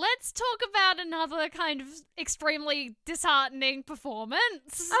 Let's talk about another kind of extremely disheartening performance.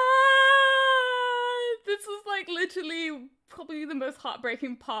 This was like literally probably the most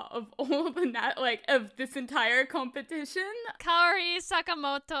heartbreaking part of all the of this entire competition. Kaori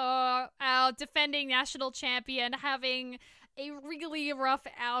Sakamoto, our defending national champion, having a really rough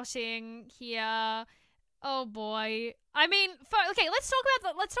outing here. Oh boy. I mean, okay, let's talk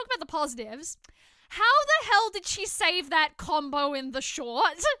about the positives. How the hell did she save that combo in the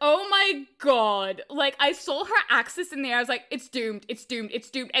short? Oh my god. Like, I saw her axis in there. I was like, it's doomed, it's doomed, it's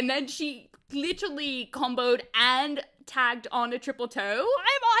doomed. And then she literally comboed and tagged on a triple toe.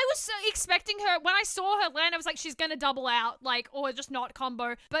 I was expecting her, when I saw her land, I was like, she's gonna double out, like, or just not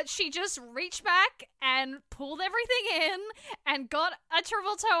combo. But she just reached back and pulled everything in and got a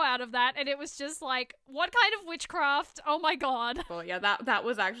triple toe out of that. And it was just like, what kind of witchcraft? Oh my god. Well, yeah, that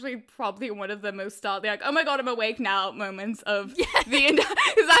was actually probably one of the most like, oh my god, I'm awake now moments of the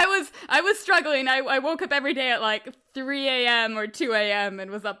because I was struggling. I woke up every day at like 3 a.m. or 2 a.m. and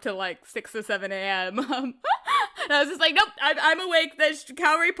was up till like 6 or 7 a.m. And I was just like, nope, I'm awake. There's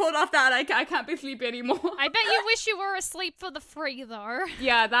Kaori pulled off that. I can't be sleepy anymore. I bet you wish you were asleep for the free though.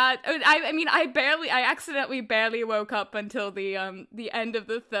 Yeah, I mean, I accidentally barely woke up until the end of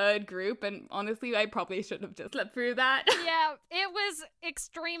the third group, and honestly, I probably should have just slept through that. Yeah, it was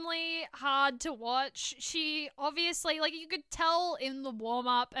extremely hard to watch. She obviously, like, you could tell in the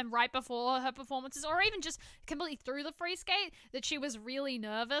warm-up and right before her performances, or even just completely through the free skate, that she was really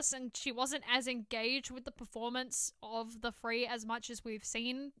nervous and she wasn't as engaged with the performance of the free as much as we've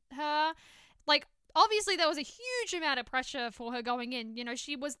seen her. Like, obviously there was a huge amount of pressure for her going in. You know,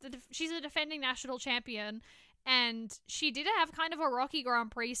 she's a defending national champion, and she did have kind of a rocky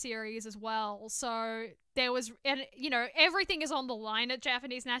Grand Prix series as well. So there was, and you know, everything is on the line at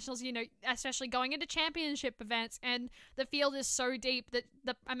Japanese nationals, you know, especially going into championship events, and the field is so deep that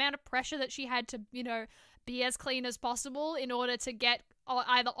the amount of pressure that she had to, you know, be as clean as possible in order to get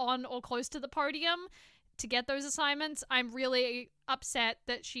either on or close to the podium to get those assignments. I'm really upset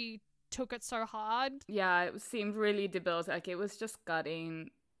that she took it so hard. Yeah, it seemed really debilitating. Like, it was just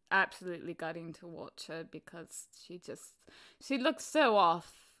gutting, absolutely gutting to watch her, because she looked so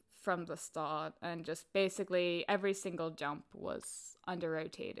off from the start, and just basically every single jump was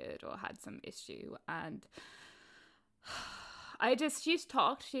under-rotated or had some issue. And she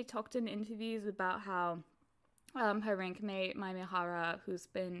talked in interviews about how her rank mate, Mai Mihara, who's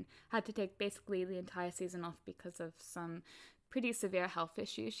had to take basically the entire season off because of some pretty severe health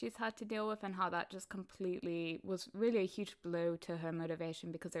issues she's had to deal with, and how that just completely was really a huge blow to her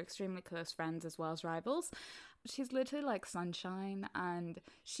motivation because they're extremely close friends as well as rivals. She's literally like sunshine, and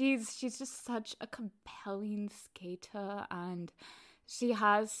she's just such a compelling skater, and she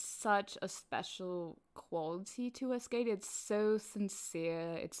has such a special quality to her skate. It's so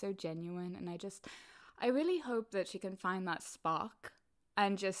sincere, it's so genuine, and I really hope that she can find that spark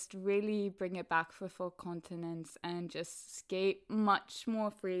and just really bring it back for full continence and just skate much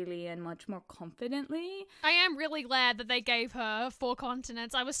more freely and much more confidently. I am really glad that they gave her 4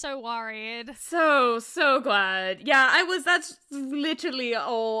 continents. I was so worried. So glad. Yeah, that's literally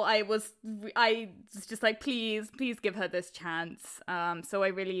all I was just like, please give her this chance. So I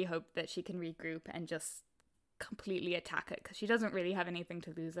really hope that she can regroup and just completely attack it, because she doesn't really have anything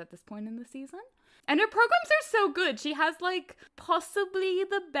to lose at this point in the season. And her programs are so good. She has like possibly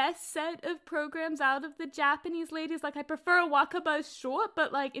the best set of programs out of the Japanese ladies. Like, I prefer Wakaba's short,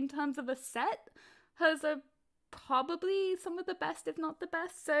 but like in terms of a set, hers are probably some of the best, if not the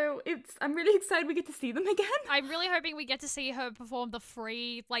best. So I'm really excited we get to see them again. I'm really hoping we get to see her perform the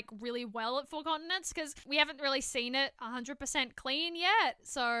free like really well at Four Continents, because we haven't really seen it 100% clean yet.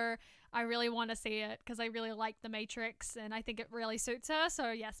 So I really want to see it because I really like the Matrix and I think it really suits her.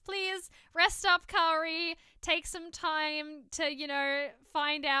 So yes, please rest up, Kari. Take some time to,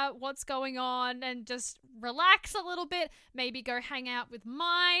 find out what's going on and just relax a little bit. Maybe go hang out with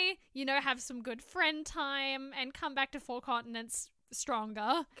Mai, have some good friend time and come back to Four Continents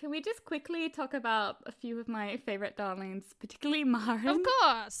stronger. Can we just quickly talk about a few of my favorite darlings, particularly Marin? Of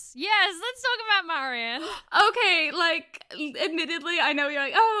course. Yes, let's talk about Marin. Okay, like, admittedly, I know you're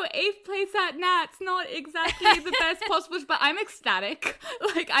like, oh, 8th place at Nats, not exactly the best possible, but I'm ecstatic.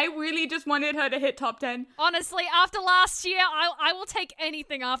 Like, I really just wanted her to hit top 10. Honestly, after last year, I will take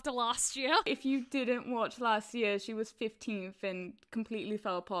anything after last year. If you didn't watch last year, she was 15th and completely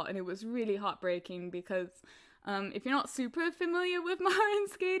fell apart, and it was really heartbreaking because if you're not super familiar with Marin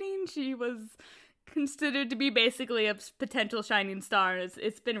skating, she was considered to be basically a potential shining star.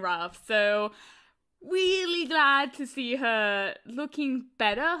 It's been rough. So really glad to see her looking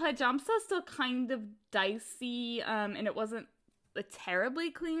better. Her jumps are still kind of dicey, and it wasn't a terribly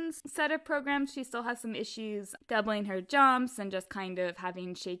clean set of programs. She still has some issues doubling her jumps and just kind of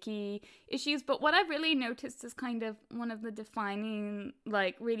having shaky issues. But what I've really noticed is kind of one of the defining,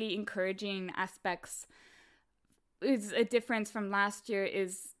 like, really encouraging aspects is a difference from last year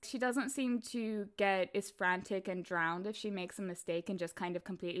is she doesn't seem to get as frantic and drowned if she makes a mistake and just kind of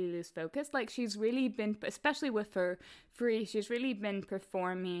completely lose focus. Like, she's really been, especially with her free, she's really been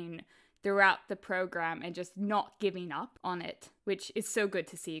performing throughout the program and just not giving up on it, which is so good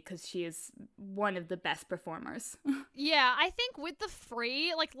to see because she is one of the best performers. Yeah, I think with the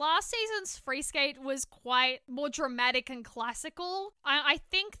free, like last season's free skate was quite more dramatic and classical. I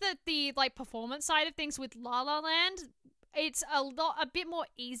think that the like performance side of things with La La Land, it's a bit more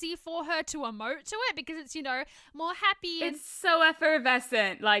easy for her to emote to it because it's, more happy. It's so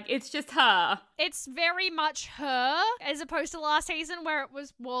effervescent. Like, it's just her. It's very much her as opposed to last season where it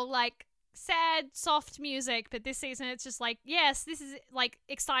was more like sad, soft music, but this season it's just like, yes, this is like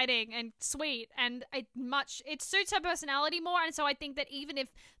exciting and sweet, and it suits her personality more. And so I think that even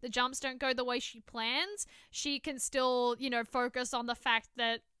if the jumps don't go the way she plans, she can still, focus on the fact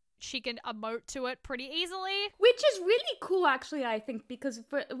that she can emote to it pretty easily. Which is really cool, actually, I think, because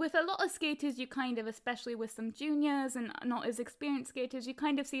with a lot of skaters, you kind of, especially with some juniors and not as experienced skaters, you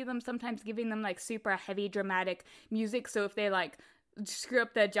kind of see them sometimes giving them like super heavy dramatic music. So if they like screw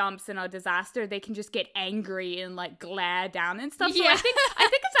up their jumps and are a disaster, they can just get angry and like glare down and stuff. Yeah. So I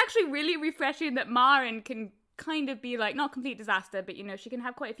think it's actually really refreshing that Marin can kind of be like, not complete disaster, but she can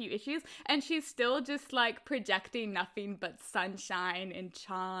have quite a few issues and she's still just like projecting nothing but sunshine and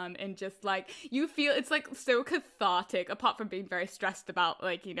charm, and just like you feel it's like so cathartic, apart from being very stressed about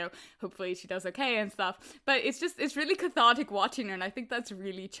like, hopefully she does okay and stuff, but it's really cathartic watching her, and I think that's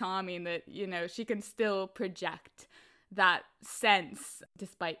really charming that she can still project that sense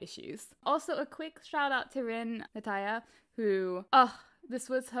despite issues. Also, a quick shout out to Rin Nataya, who this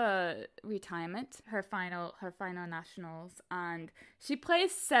was her retirement, her final nationals, and she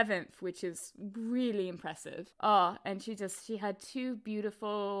placed 7th, which is really impressive. And she had 2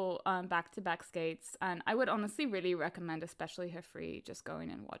 beautiful back-to-back skates, and I would honestly really recommend, especially her free, just going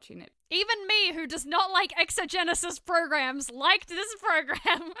and watching it. Even me, who does not like Exogenesis programs, liked this program.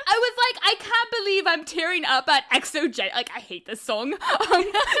 I was like, I can't believe I'm tearing up at Exogen. Like, I hate this song.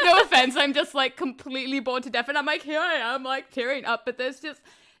 No offense, I'm just like completely bored to death, and I'm like, here I am, like tearing up. But there's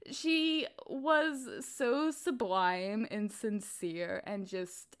She was so sublime and sincere, and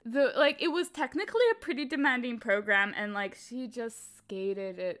just it was technically a pretty demanding program, and like she just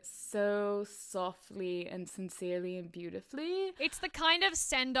skated it so softly and sincerely and beautifully. It's the kind of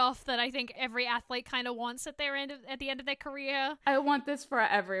send-off that I think every athlete kind of wants at the end of their career. I want this for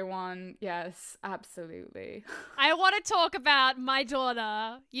everyone. Yes, absolutely. I want to talk about my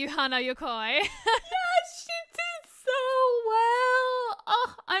daughter, Yuhana Yukoi. Yes, she did so well.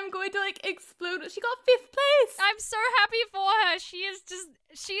 Oh, I'm going to explode. She got 5th place. I'm so happy for her.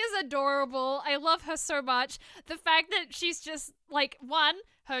 She is adorable. I love her so much. The fact that she's just one,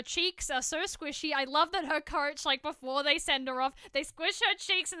 her cheeks are so squishy. I love that her coach, before they send her off, they squish her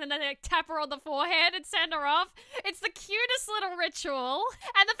cheeks and then they tap her on the forehead and send her off. It's the cutest little ritual.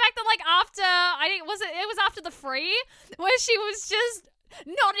 And the fact that after, it was after the free, where she was just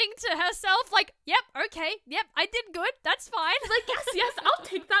nodding to herself yep, okay, yep, I did good, that's fine. Yes, I'll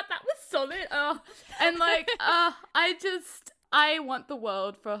take that. That was solid. And I want the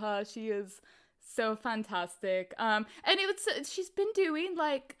world for her. She is so fantastic. And she's been doing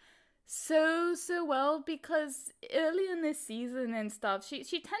so well, because early in this season and stuff, she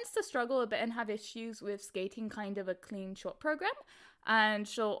tends to struggle a bit and have issues with skating kind of a clean short program. And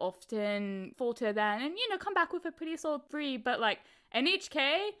she'll often falter then and, come back with a pretty solid 3. But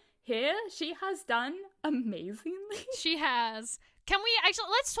NHK here, she has done amazingly. She has. Can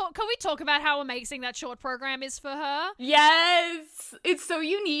we talk about how amazing that short program is for her? Yes! It's so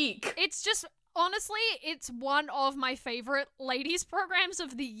unique. It's just, honestly, it's one of my favorite ladies programs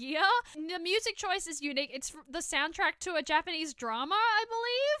of the year. The music choice is unique. It's the soundtrack to a Japanese drama, I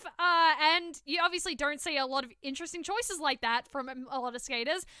believe. And you obviously don't see a lot of interesting choices like that from a lot of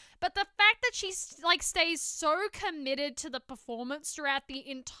skaters. But the fact that she stays so committed to the performance throughout the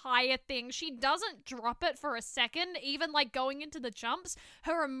entire thing, she doesn't drop it for a second, even going into the jumps,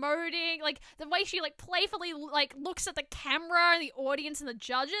 her emoting, the way she playfully looks at the camera and the audience and the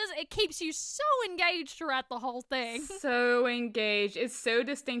judges, it keeps you so engaged throughout the whole thing. So engaged. It's so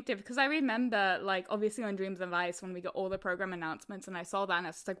distinctive, because I remember obviously on Dreams of Ice when we got all the program announcements, and I saw that and I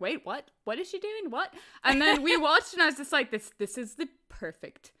was just wait, what is she doing, what? And then we watched and I was just this is the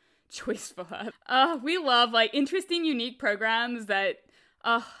perfect choice for her. We love interesting, unique programs that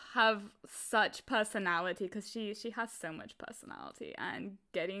have such personality, because she has so much personality, and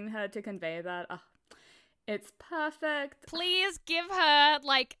getting her to convey that, it's perfect. Please give her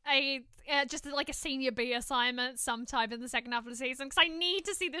a senior B assignment sometime in the second half of the season, because I need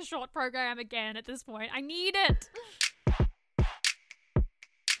to see this short program again at this point. I need it.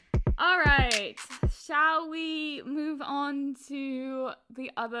 All right, shall we move on to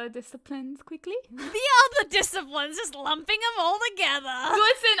the other disciplines quickly? The other disciplines, just lumping them all together.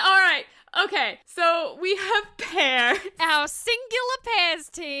 Listen, all right, okay, so we have pairs. Our singular pairs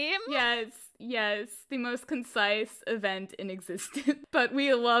team. Yes, the most concise event in existence, but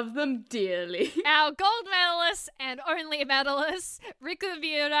we love them dearly. Our gold medalists and only medalists, Riku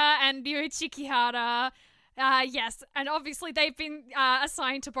Miura and Ryuichi Kihara. Yes, and obviously they've been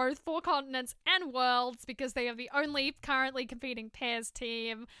assigned to both 4 continents and worlds, because they are the only currently competing pairs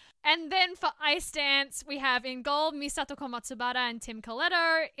team. And then for ice dance, we have in gold Misato Komatsubara and Tim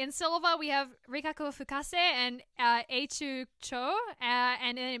Coletto. In silver, we have Rikako Fukase and Eichu Cho.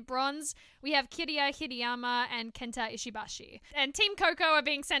 And in bronze, we have Kiriya Hirayama and Kenta Ishibashi. And Team Coco are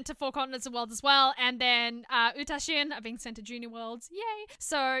being sent to 4 continents and worlds as well. And then Utashin are being sent to junior worlds. Yay!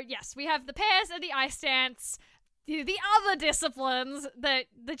 So yes, we have the pairs and the ice dance. The other disciplines that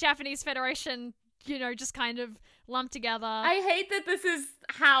the Japanese Federation, just kind of lumped together. I hate that this is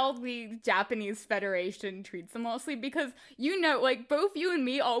how the Japanese Federation treats them mostly, because both you and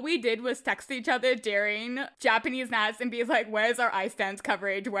me, all we did was text each other during Japanese Nats and be where's our ice dance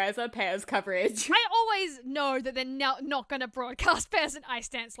coverage, where's our pairs coverage. I always know that they're not gonna broadcast pairs and ice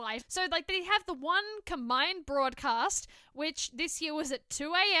dance live, so they have the one combined broadcast, which this year was at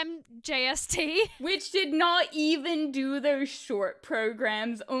 2 a.m. JST, which did not even do those short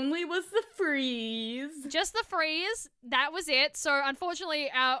programs, only was the freeze. Just the freeze. That was it. So unfortunately,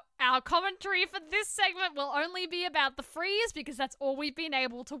 our commentary for this segment will only be about the freeze, because that's all we've been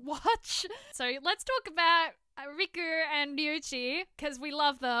able to watch. So let's talk about Riku and Ryuichi, because we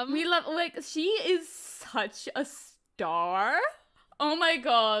love them. We love, she is such a star. Oh my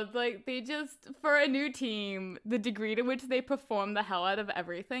god, they just, for a new team, the degree to which they perform the hell out of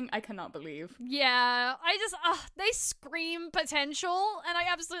everything, I cannot believe. Yeah, they scream potential, and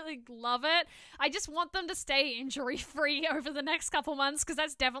I absolutely love it. I just want them to stay injury-free over the next couple months, because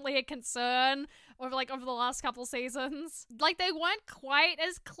that's definitely a concern over the last couple seasons. Like, they weren't quite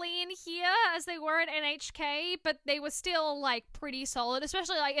as clean here as they were at NHK, but they were still, like, pretty solid,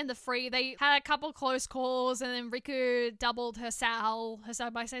 especially, like, in the free. They had a couple close calls, and then Riku doubled her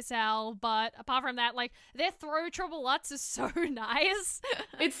side by side Sal, but apart from that, like, their throw triple Lutz is so nice.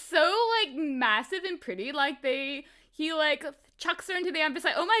 It's so, like, massive and pretty. Like, he, like, chucks her into the air and it's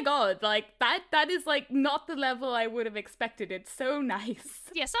like, oh my god, like, that is, like, not the level I would have expected. It's so nice.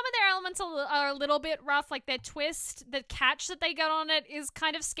 Yeah, some of their elements are a little bit rough, like their twist, the catch that they got on it is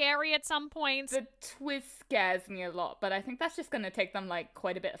kind of scary at some points. The twist scares me a lot, but I think that's just gonna take them, like,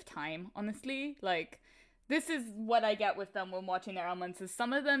 quite a bit of time, honestly. Like, this is what I get with them when watching their elements, is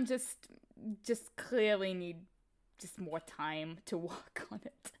some of them just clearly need just more time to work on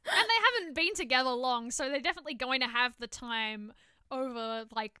it. And they haven't been together long, so they're definitely going to have the time over,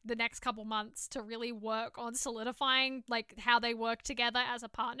 like, the next couple months to really work on solidifying, like, how they work together as a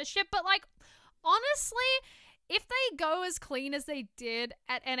partnership. But, like, honestly, if they go as clean as they did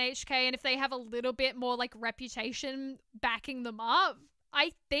at NHK, and if they have a little bit more, like, reputation backing them up,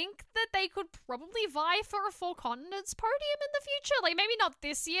 I think that they could probably vie for a Four Continents podium in the future. Like, maybe not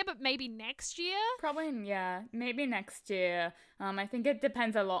this year, but maybe next year. Probably, yeah. Maybe next year. I think it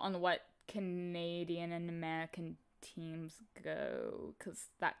depends a lot on what Canadian and American teams go, because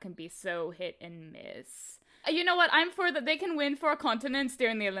that can be so hit and miss. You know what? I'm for that they can win Four Continents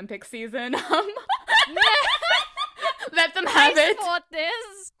during the Olympic season. Let them have it. I support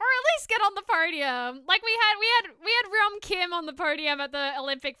this, or at least get on the podium. Like we had Rum Kim on the podium at the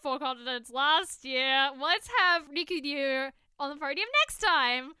Olympic Four Continents last year. Let's have Rikyu on the podium next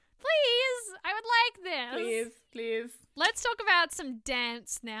time, please. I would like this. Please. Let's talk about some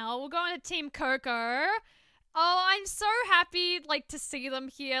dance now. We'll go on to Team Coco. Oh, I'm so happy, like, to see them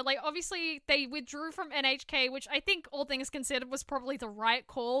here. Like, obviously, they withdrew from NHK, which I think, all things considered, was probably the right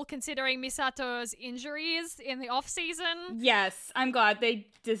call, considering Misato's injuries in the off-season. Yes, I'm glad. They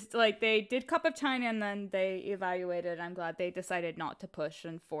did Cup of China, and then they evaluated. I'm glad they decided not to push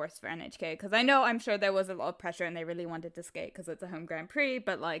and force for NHK, because I'm sure there was a lot of pressure, and they really wanted to skate, because it's a home Grand Prix,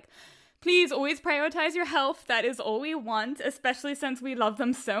 but, like, please always prioritize your health. That is all we want, especially since we love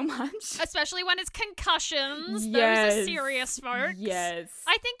them so much. Especially when it's concussions. Yes. Those are serious, folks. Yes.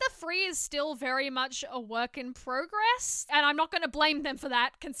 I think the free is still very much a work in progress, and I'm not going to blame them for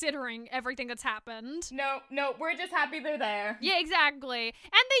that, considering everything that's happened. No, we're just happy they're there. Yeah, exactly. And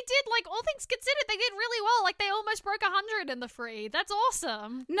they did, like, all things considered, they did really well. Like, they almost broke 100 in the free. That's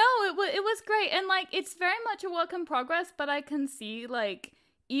awesome. No, it was great. And, like, it's very much a work in progress, but I can see, like,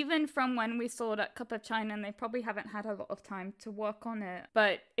 even from when we saw that Cup of China, and they probably haven't had a lot of time to work on it,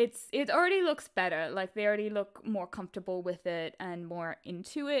 but it already looks better. Like, they already look more comfortable with it and more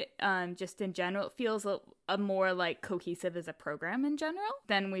into it. Just in general, it feels a more, like, cohesive as a program in general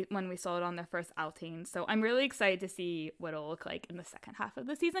than when we saw it on their first outing. So I'm really excited to see what it'll look like in the second half of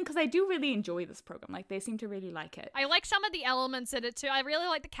the season, because I do really enjoy this program. Like, they seem to really like it. I like some of the elements in it too. I really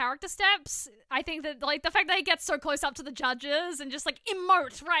like the character steps. I think that, like, the fact that they get so close up to the judges and just, like,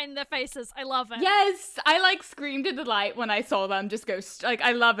 emote right in their faces. I love it. Yes, I, like, screamed in delight when I saw them just go,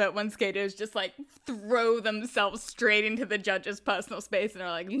 I love it when skaters just, like, throw themselves straight into the judge's personal space and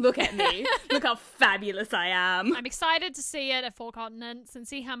are like, look at me, look how fabulous I am. I'm excited to see it at Four Continents and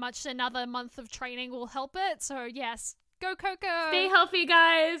see how much another month of training will help it. So yes, go Coco. Stay healthy,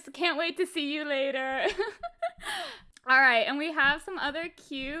 guys. Can't wait to see you later. All right, and we have some other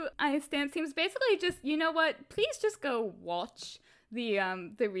cute ice dance teams. Basically just, you know what, please just go watch the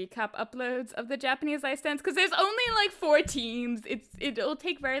recap uploads of the Japanese ice dance, because there's only, like, 4 teams. It'll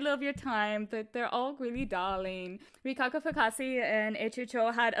take very little of your time. They're all really darling. Rikako Fukasi and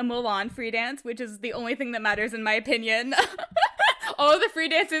Echucho had a Mulan free dance, which is the only thing that matters in my opinion. All the free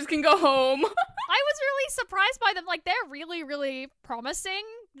dancers can go home. I was really surprised by them. Like, they're really, really promising.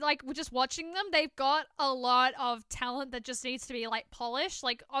 Like, just watching them, they've got a lot of talent that just needs to be, like, polished.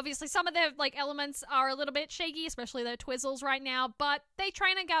 Like, obviously, some of their, like, elements are a little bit shaky, especially their twizzles right now, but they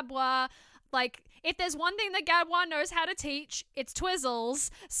train in Gabwa. Like, if there's one thing that Gabwa knows how to teach, it's twizzles.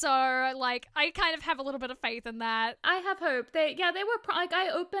 So, like, I kind of have a little bit of faith in that. I have hope. They were, like, I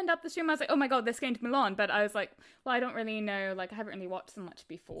opened up the stream, I was like, oh my god, they're skating to Milan, but I was like, well, I don't really know, like, I haven't really watched them much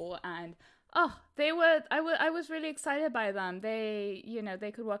before, and oh, I was really excited by them. They, you know,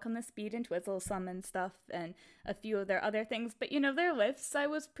 they could work on the speed and twizzle some and stuff, and a few of their other things, but, you know, their lifts I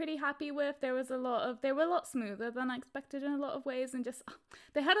was pretty happy with. They were a lot smoother than I expected in a lot of ways, and just,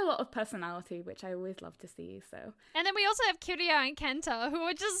 they had a lot of personality, which I always love to see, so. And then we also have Kiryu and Kenta, who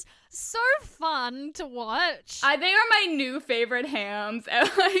are just so fun to watch. They are my new favorite hams, and,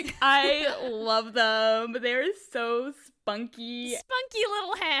 like, I love them. They're so spunky. Spunky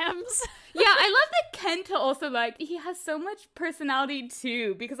little hams. Yeah, I that Kenta also, like, he has so much personality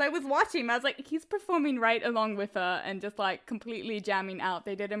too, because I was watching him, I was like, he's performing right along with her and just like completely jamming out.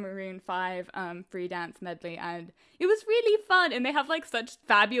 They did a Maroon 5 free dance medley and it was really fun, and they have like such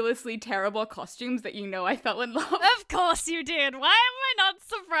fabulously terrible costumes that I fell in love. Of course you did. Why am I not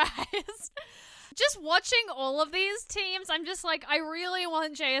surprised? Just watching all of these teams, I'm just like, I really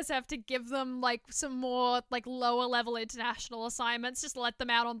want JSF to give them like some more like lower level international assignments, just let them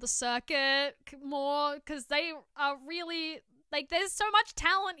out on the circuit more, because they are really, like, there's so much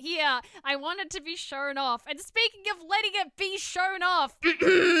talent here. I want it to be shown off. And speaking of letting it be shown off,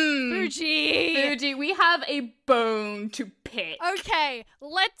 Fuji, we have a bone to pick. Okay,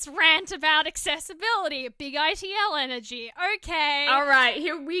 let's rant about accessibility. Big ITL energy. Okay. All right,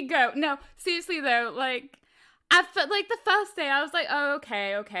 here we go. No, seriously though, like, the first day I was like, oh,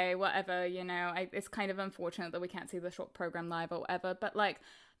 okay, whatever, it's kind of unfortunate that we can't see the short program live or whatever, but like,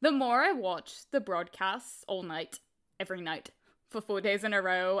 the more I watch the broadcasts all night, every night, for 4 days in a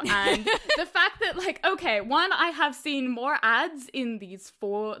row, and the fact that, like, okay, one, I have seen more ads in these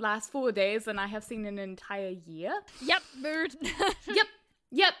last 4 days than I have seen in an entire year. Yep, mood.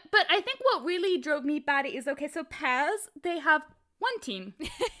 Yep, but I think what really drove me batty is, okay, so pairs, they have one team.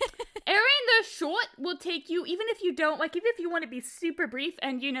 Airing the short will take you, even if you don't, like, even if you want to be super brief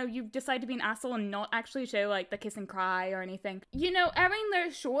and, you decide to be an asshole and not actually show, like, the kiss and cry or anything, airing the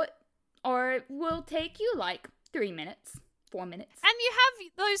short will take you, like, 3 minutes. 4 minutes. And you have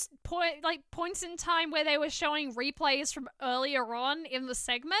those points in time where they were showing replays from earlier on in the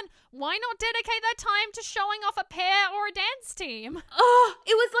segment. Why not dedicate that time to showing off a pair or a dance team? Oh,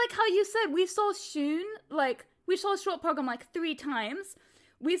 it was like how you said, we saw Shun, like, we saw a short program like 3 times.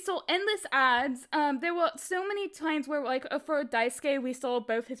 We saw endless ads. There were so many times where, like, for Daisuke, we saw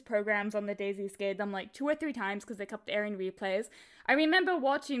both his programs on the Daisy Skate them like 2 or 3 times because they kept airing replays. I remember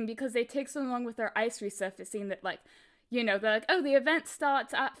watching because they take so long with their ice resurfacing that, like, they're like, oh, the event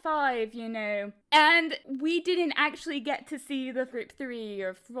starts at 5, And we didn't actually get to see the Group 3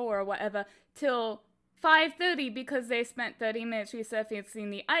 or 4 or whatever till 5:30 because they spent 30 minutes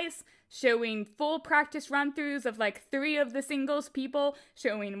resurfacing the ice, showing full practice run-throughs of like 3 of the singles people,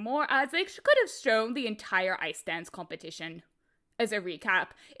 showing more ads. They could have shown the entire ice dance competition as a recap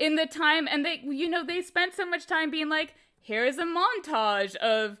in the time, and they spent so much time being like, here's a montage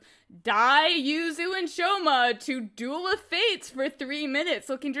of Dai, Yuzu, and Shoma to Duel of Fates for 3 minutes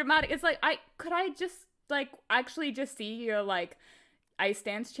looking dramatic. It's like, could I just, like, actually just see your, like, ice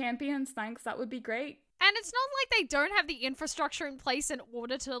dance champions? Thanks, that would be great. And it's not like they don't have the infrastructure in place in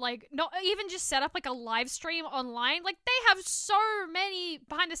order to, like, not even just set up, like, a live stream online. Like, they have so many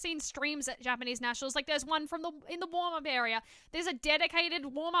behind-the-scenes streams at Japanese Nationals. Like, there's one in the warm-up area. There's a dedicated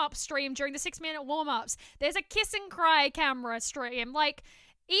warm-up stream during the 6-minute warm-ups. There's a kiss and cry camera stream. Like,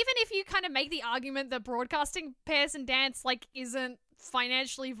 even if you kind of make the argument that broadcasting pairs and dance, like, isn't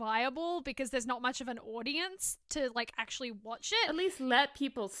financially viable because there's not much of an audience to, like, actually watch it. At least let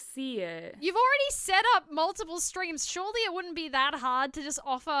people see it. You've already set up multiple streams. Surely it wouldn't be that hard to just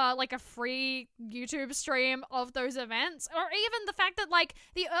offer, like, a free YouTube stream of those events. Or even the fact that, like,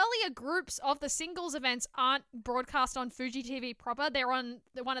 the earlier groups of the singles events aren't broadcast on Fuji TV proper. They're on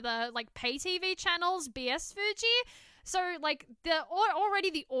one of the, like, pay TV channels, BS Fuji. So, like, already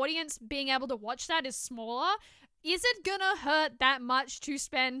the audience being able to watch that is smaller. Is it gonna hurt that much to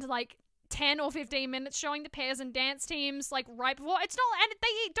spend, like, 10 or 15 minutes showing the pairs and dance teams, like, right before? It's not, and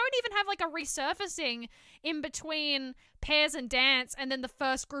they don't even have, like, a resurfacing in between pairs and dance and then the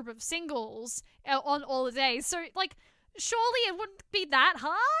first group of singles on all the days. So, like, surely it wouldn't be that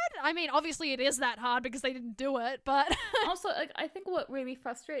hard? I mean, obviously it is that hard because they didn't do it, but... Also, like, I think what really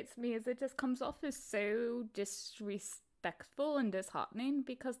frustrates me is it just comes off as so disrespectful and disheartening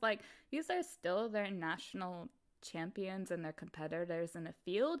because, like, these are still their national champions and their competitors in the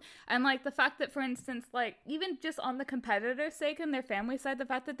field. And, like, the fact that, for instance, like, even just on the competitor's sake and their family side, the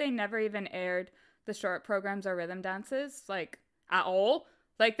fact that they never even aired the short programs or rhythm dances, like, at all.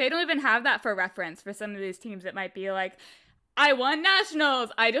 Like, they don't even have that for reference for some of these teams. It might be like, I won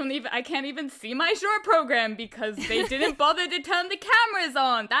nationals. I can't even see my short program because they didn't bother to turn the cameras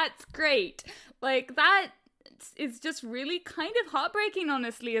on. That's great. Like, that is just really kind of heartbreaking,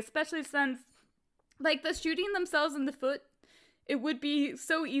 honestly, especially since, like, the shooting themselves in the foot, it would be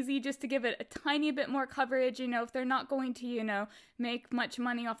so easy just to give it a tiny bit more coverage, if they're not going to, make much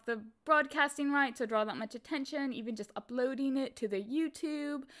money off the broadcasting rights or draw that much attention, even just uploading it to the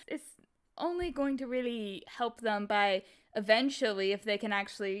YouTube. It's only going to really help them by eventually, if they can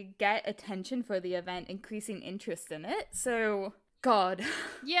actually get attention for the event, increasing interest in it. So, God.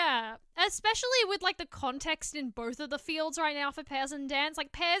 Yeah, especially with like the context in both of the fields right now for pairs and dance.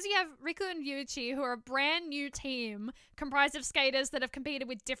 Like pairs, you have Riku and Yuichi, who are a brand new team comprised of skaters that have competed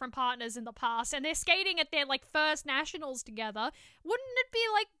with different partners in the past, and they're skating at their like first nationals together. Wouldn't it be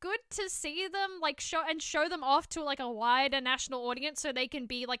like good to see them like show them off to like a wider national audience so they can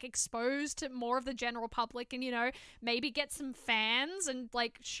be like exposed to more of the general public and, you know, maybe get some fans and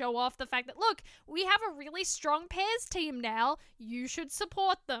like show off the fact that, look, we have a really strong pairs team now. You should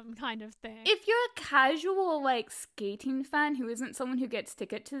support them, kind of thing. If you're a casual, like, skating fan who isn't someone who gets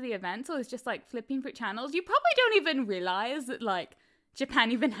ticket to the events or is just, like, flipping through channels, you probably don't even realize that, like,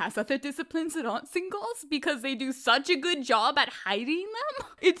 Japan even has other disciplines that aren't singles because they do such a good job at hiding them.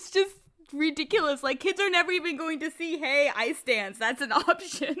 It's just ridiculous. Like, kids are never even going to see, hey, ice dance, that's an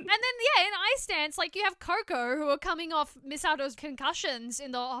option. And then, yeah, in ice dance, like, you have Coco, who are coming off Misato's concussions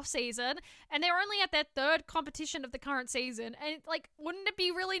in the off-season, and they're only at their third competition of the current season, and, like, wouldn't it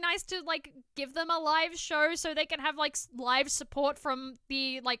be really nice to, like, give them a live show so they can have, like, live support from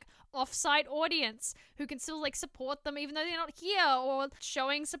the, like, off-site audience who can still, like, support them even though they're not here, or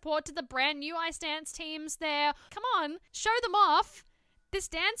showing support to the brand new ice dance teams there. Come on, show them off. This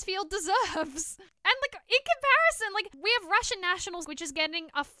dance field deserves. And, like, in comparison, like, we have Russian Nationals, which is getting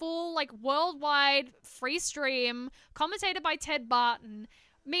a full, like, worldwide free stream, commentated by Ted Barton.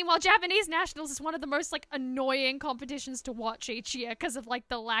 Meanwhile, Japanese Nationals is one of the most, like, annoying competitions to watch each year because of, like,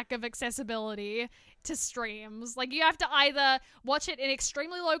 the lack of accessibility to streams. Like, you have to either watch it in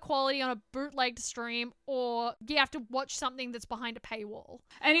extremely low quality on a bootlegged stream, or you have to watch something that's behind a paywall.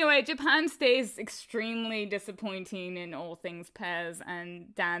 Anyway, Japan stays extremely disappointing in all things pairs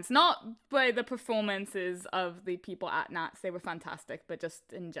and dance. Not by the performances of the people at Nats, they were fantastic, but just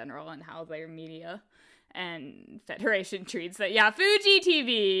in general and how their media and federation treats it. Yeah, Fuji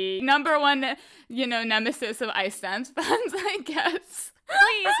TV, number one, you know, nemesis of ice dance fans, I guess.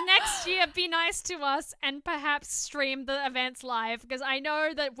 Please, next year, be nice to us and perhaps stream the events live, because I know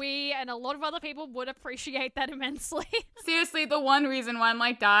that we and a lot of other people would appreciate that immensely. Seriously, the one reason why I'm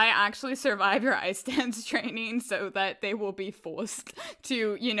like, Dai, actually survive your ice dance training so that they will be forced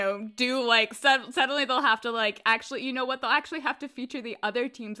to, you know, do like, suddenly they'll have to like, actually, you know what, they'll actually have to feature the other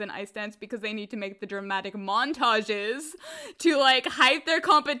teams in ice dance because they need to make the dramatic montages to like hype their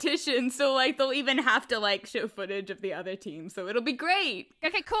competition, so like they'll even have to like show footage of the other team, so it'll be great.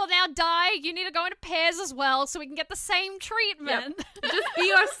 Okay, cool. Now, Dai, you need to go into pairs as well so we can get the same treatment. Yep. Just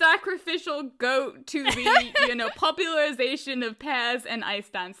be our sacrificial goat to the, you know, popularization of pairs and ice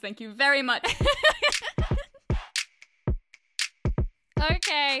dance. Thank you very much.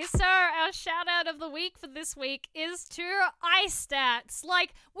 Okay, so our shout out of the week for this week is to ice stats.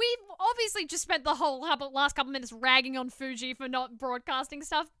 Like, we've obviously just spent the whole last couple minutes ragging on Fuji for not broadcasting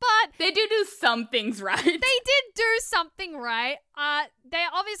stuff, but they do some things right. They did do something right. They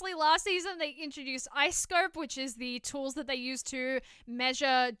obviously last season they introduced Ice Scope, which is the tools that they use to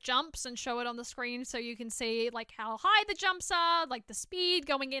measure jumps and show it on the screen so you can see like how high the jumps are, like the speed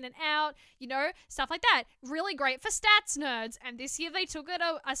going in and out, you know, stuff like that. Really great for stats nerds. And this year they took it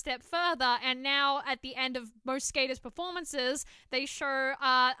a step further, and now at the end of most skaters' performances, they show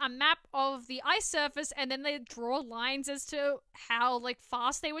a map of the ice surface, and then they draw lines as to how like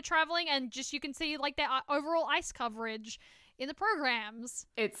fast they were traveling, and just you can see like their overall ice coverage in the programs.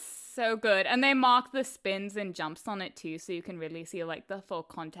 It's so good. And they mark the spins and jumps on it too, so you can really see like the full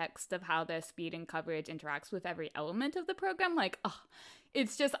context of how their speed and coverage interacts with every element of the program. Like, oh,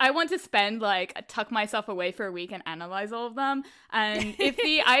 it's just, I want to spend like, tuck myself away for a week and analyze all of them. And if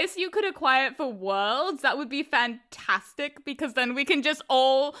the ISU could acquire it for Worlds, that would be fantastic, because then we can just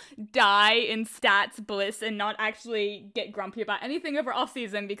all die in stats bliss and not actually get grumpy about anything over off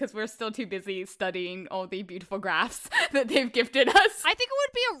season because we're still too busy studying all the beautiful graphs that they've gifted us. I think it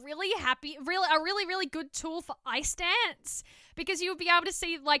would be a really good tool for ice dance, because you would be able to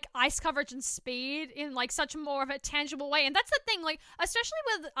see like ice coverage and speed in like such more of a tangible way. And that's the thing, like especially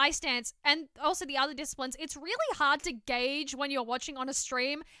with ice dance and also the other disciplines, it's really hard to gauge when you're watching on a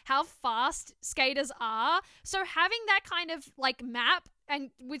stream how fast skaters are. So having that kind of like map, and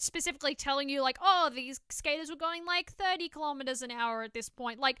with specifically telling you like, oh, these skaters were going like 30 kilometers an hour at this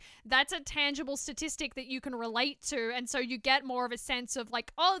point, like that's a tangible statistic that you can relate to. And so you get more of a sense of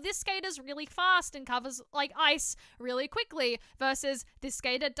like, oh, this skater's really fast and covers like ice really quickly versus this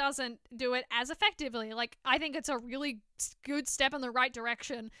skater doesn't do it as effectively. Like, I think it's a really good step in the right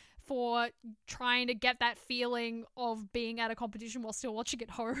direction for trying to get that feeling of being at a competition while still watching at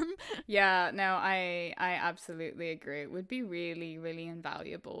home. Yeah, no, I absolutely agree. It would be really, really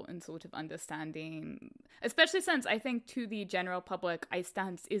invaluable in sort of understanding, especially since I think to the general public, ice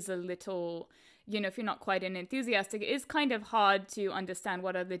dance is a little, if you're not quite an enthusiastic, it is kind of hard to understand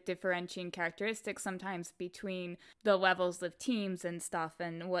what are the differentiating characteristics sometimes between the levels of teams and stuff,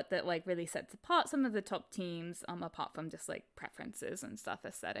 and what that like really sets apart some of the top teams, apart from just like preferences and stuff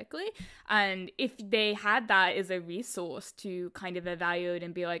aesthetically. And if they had that as a resource to kind of evaluate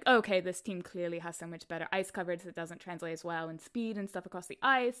and be like, okay, this team clearly has so much better ice coverage that doesn't translate as well, and speed and stuff across the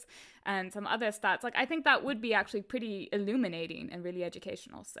ice, and some other stats, like I think that would be actually pretty illuminating and really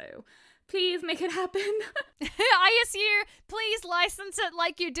educational. So please make it happen. ISU, please license it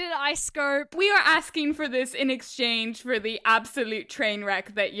like you did iScope. We are asking for this in exchange for the absolute train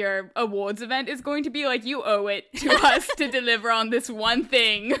wreck that your awards event is going to be. Like, you owe it to us to deliver on this one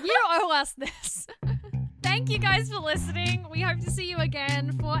thing. You owe us this. Thank you guys for listening. We hope to see you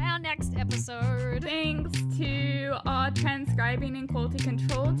again for our next episode. Thanks to our transcribing and quality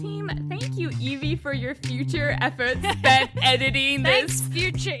control team. Thank you, Evie, for your future efforts spent editing this. Thanks,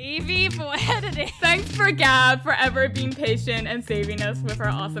 future Evie, for editing. Thanks for Gabb for ever being patient and saving us with her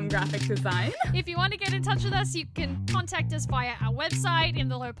awesome graphic design. If you want to get in touch with us, you can contact us via our website,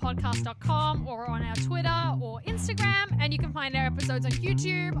 inthellowpodcast.com, or on our Twitter or Instagram. And you can find our episodes on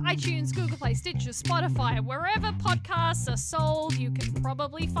YouTube, iTunes, Google Play, Stitcher, Spotify. Wherever podcasts are sold, you can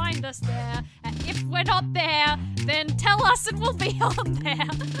probably find us there. And if we're not there, then tell us and we'll be on there.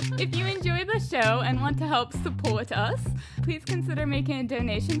 If you enjoy the show and want to help support us, please consider making a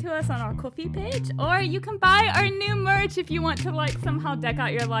donation to us on our Ko-fi page. Or you can buy our new merch if you want to like somehow deck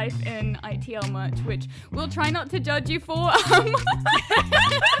out your life in ITL merch, which we'll try not to judge you for.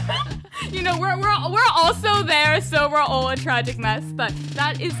 We're also there, so we're all a tragic mess. But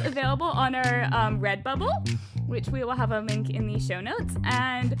that is available on our Redbubble, which we will have a link in the show notes.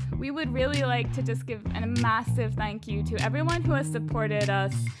 And we would really like to just give a massive thank you to everyone who has supported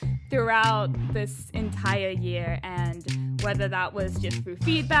us throughout this entire year, and whether that was just through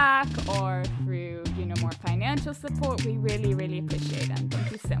feedback or through, more financial support, we really, really appreciate it. And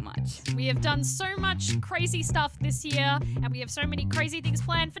thank you so much. We have done so much crazy stuff this year, and we have so many crazy things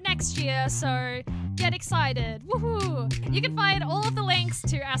planned for next year, so get excited. Woohoo! You can find all of the links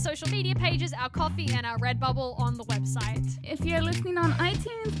to our social media pages, our coffee, and our Redbubble on the website. If you're listening on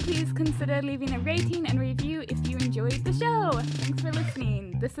iTunes, please consider leaving a rating and review if you enjoyed the show. Thanks for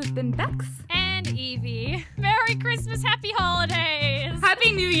listening. This has been Becs and Evie. Merry Christmas, happy holidays!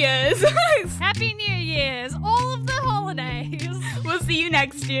 Happy New Year's! Happy New Year's! All of the holidays! We'll see you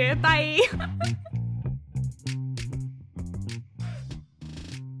next year. Bye!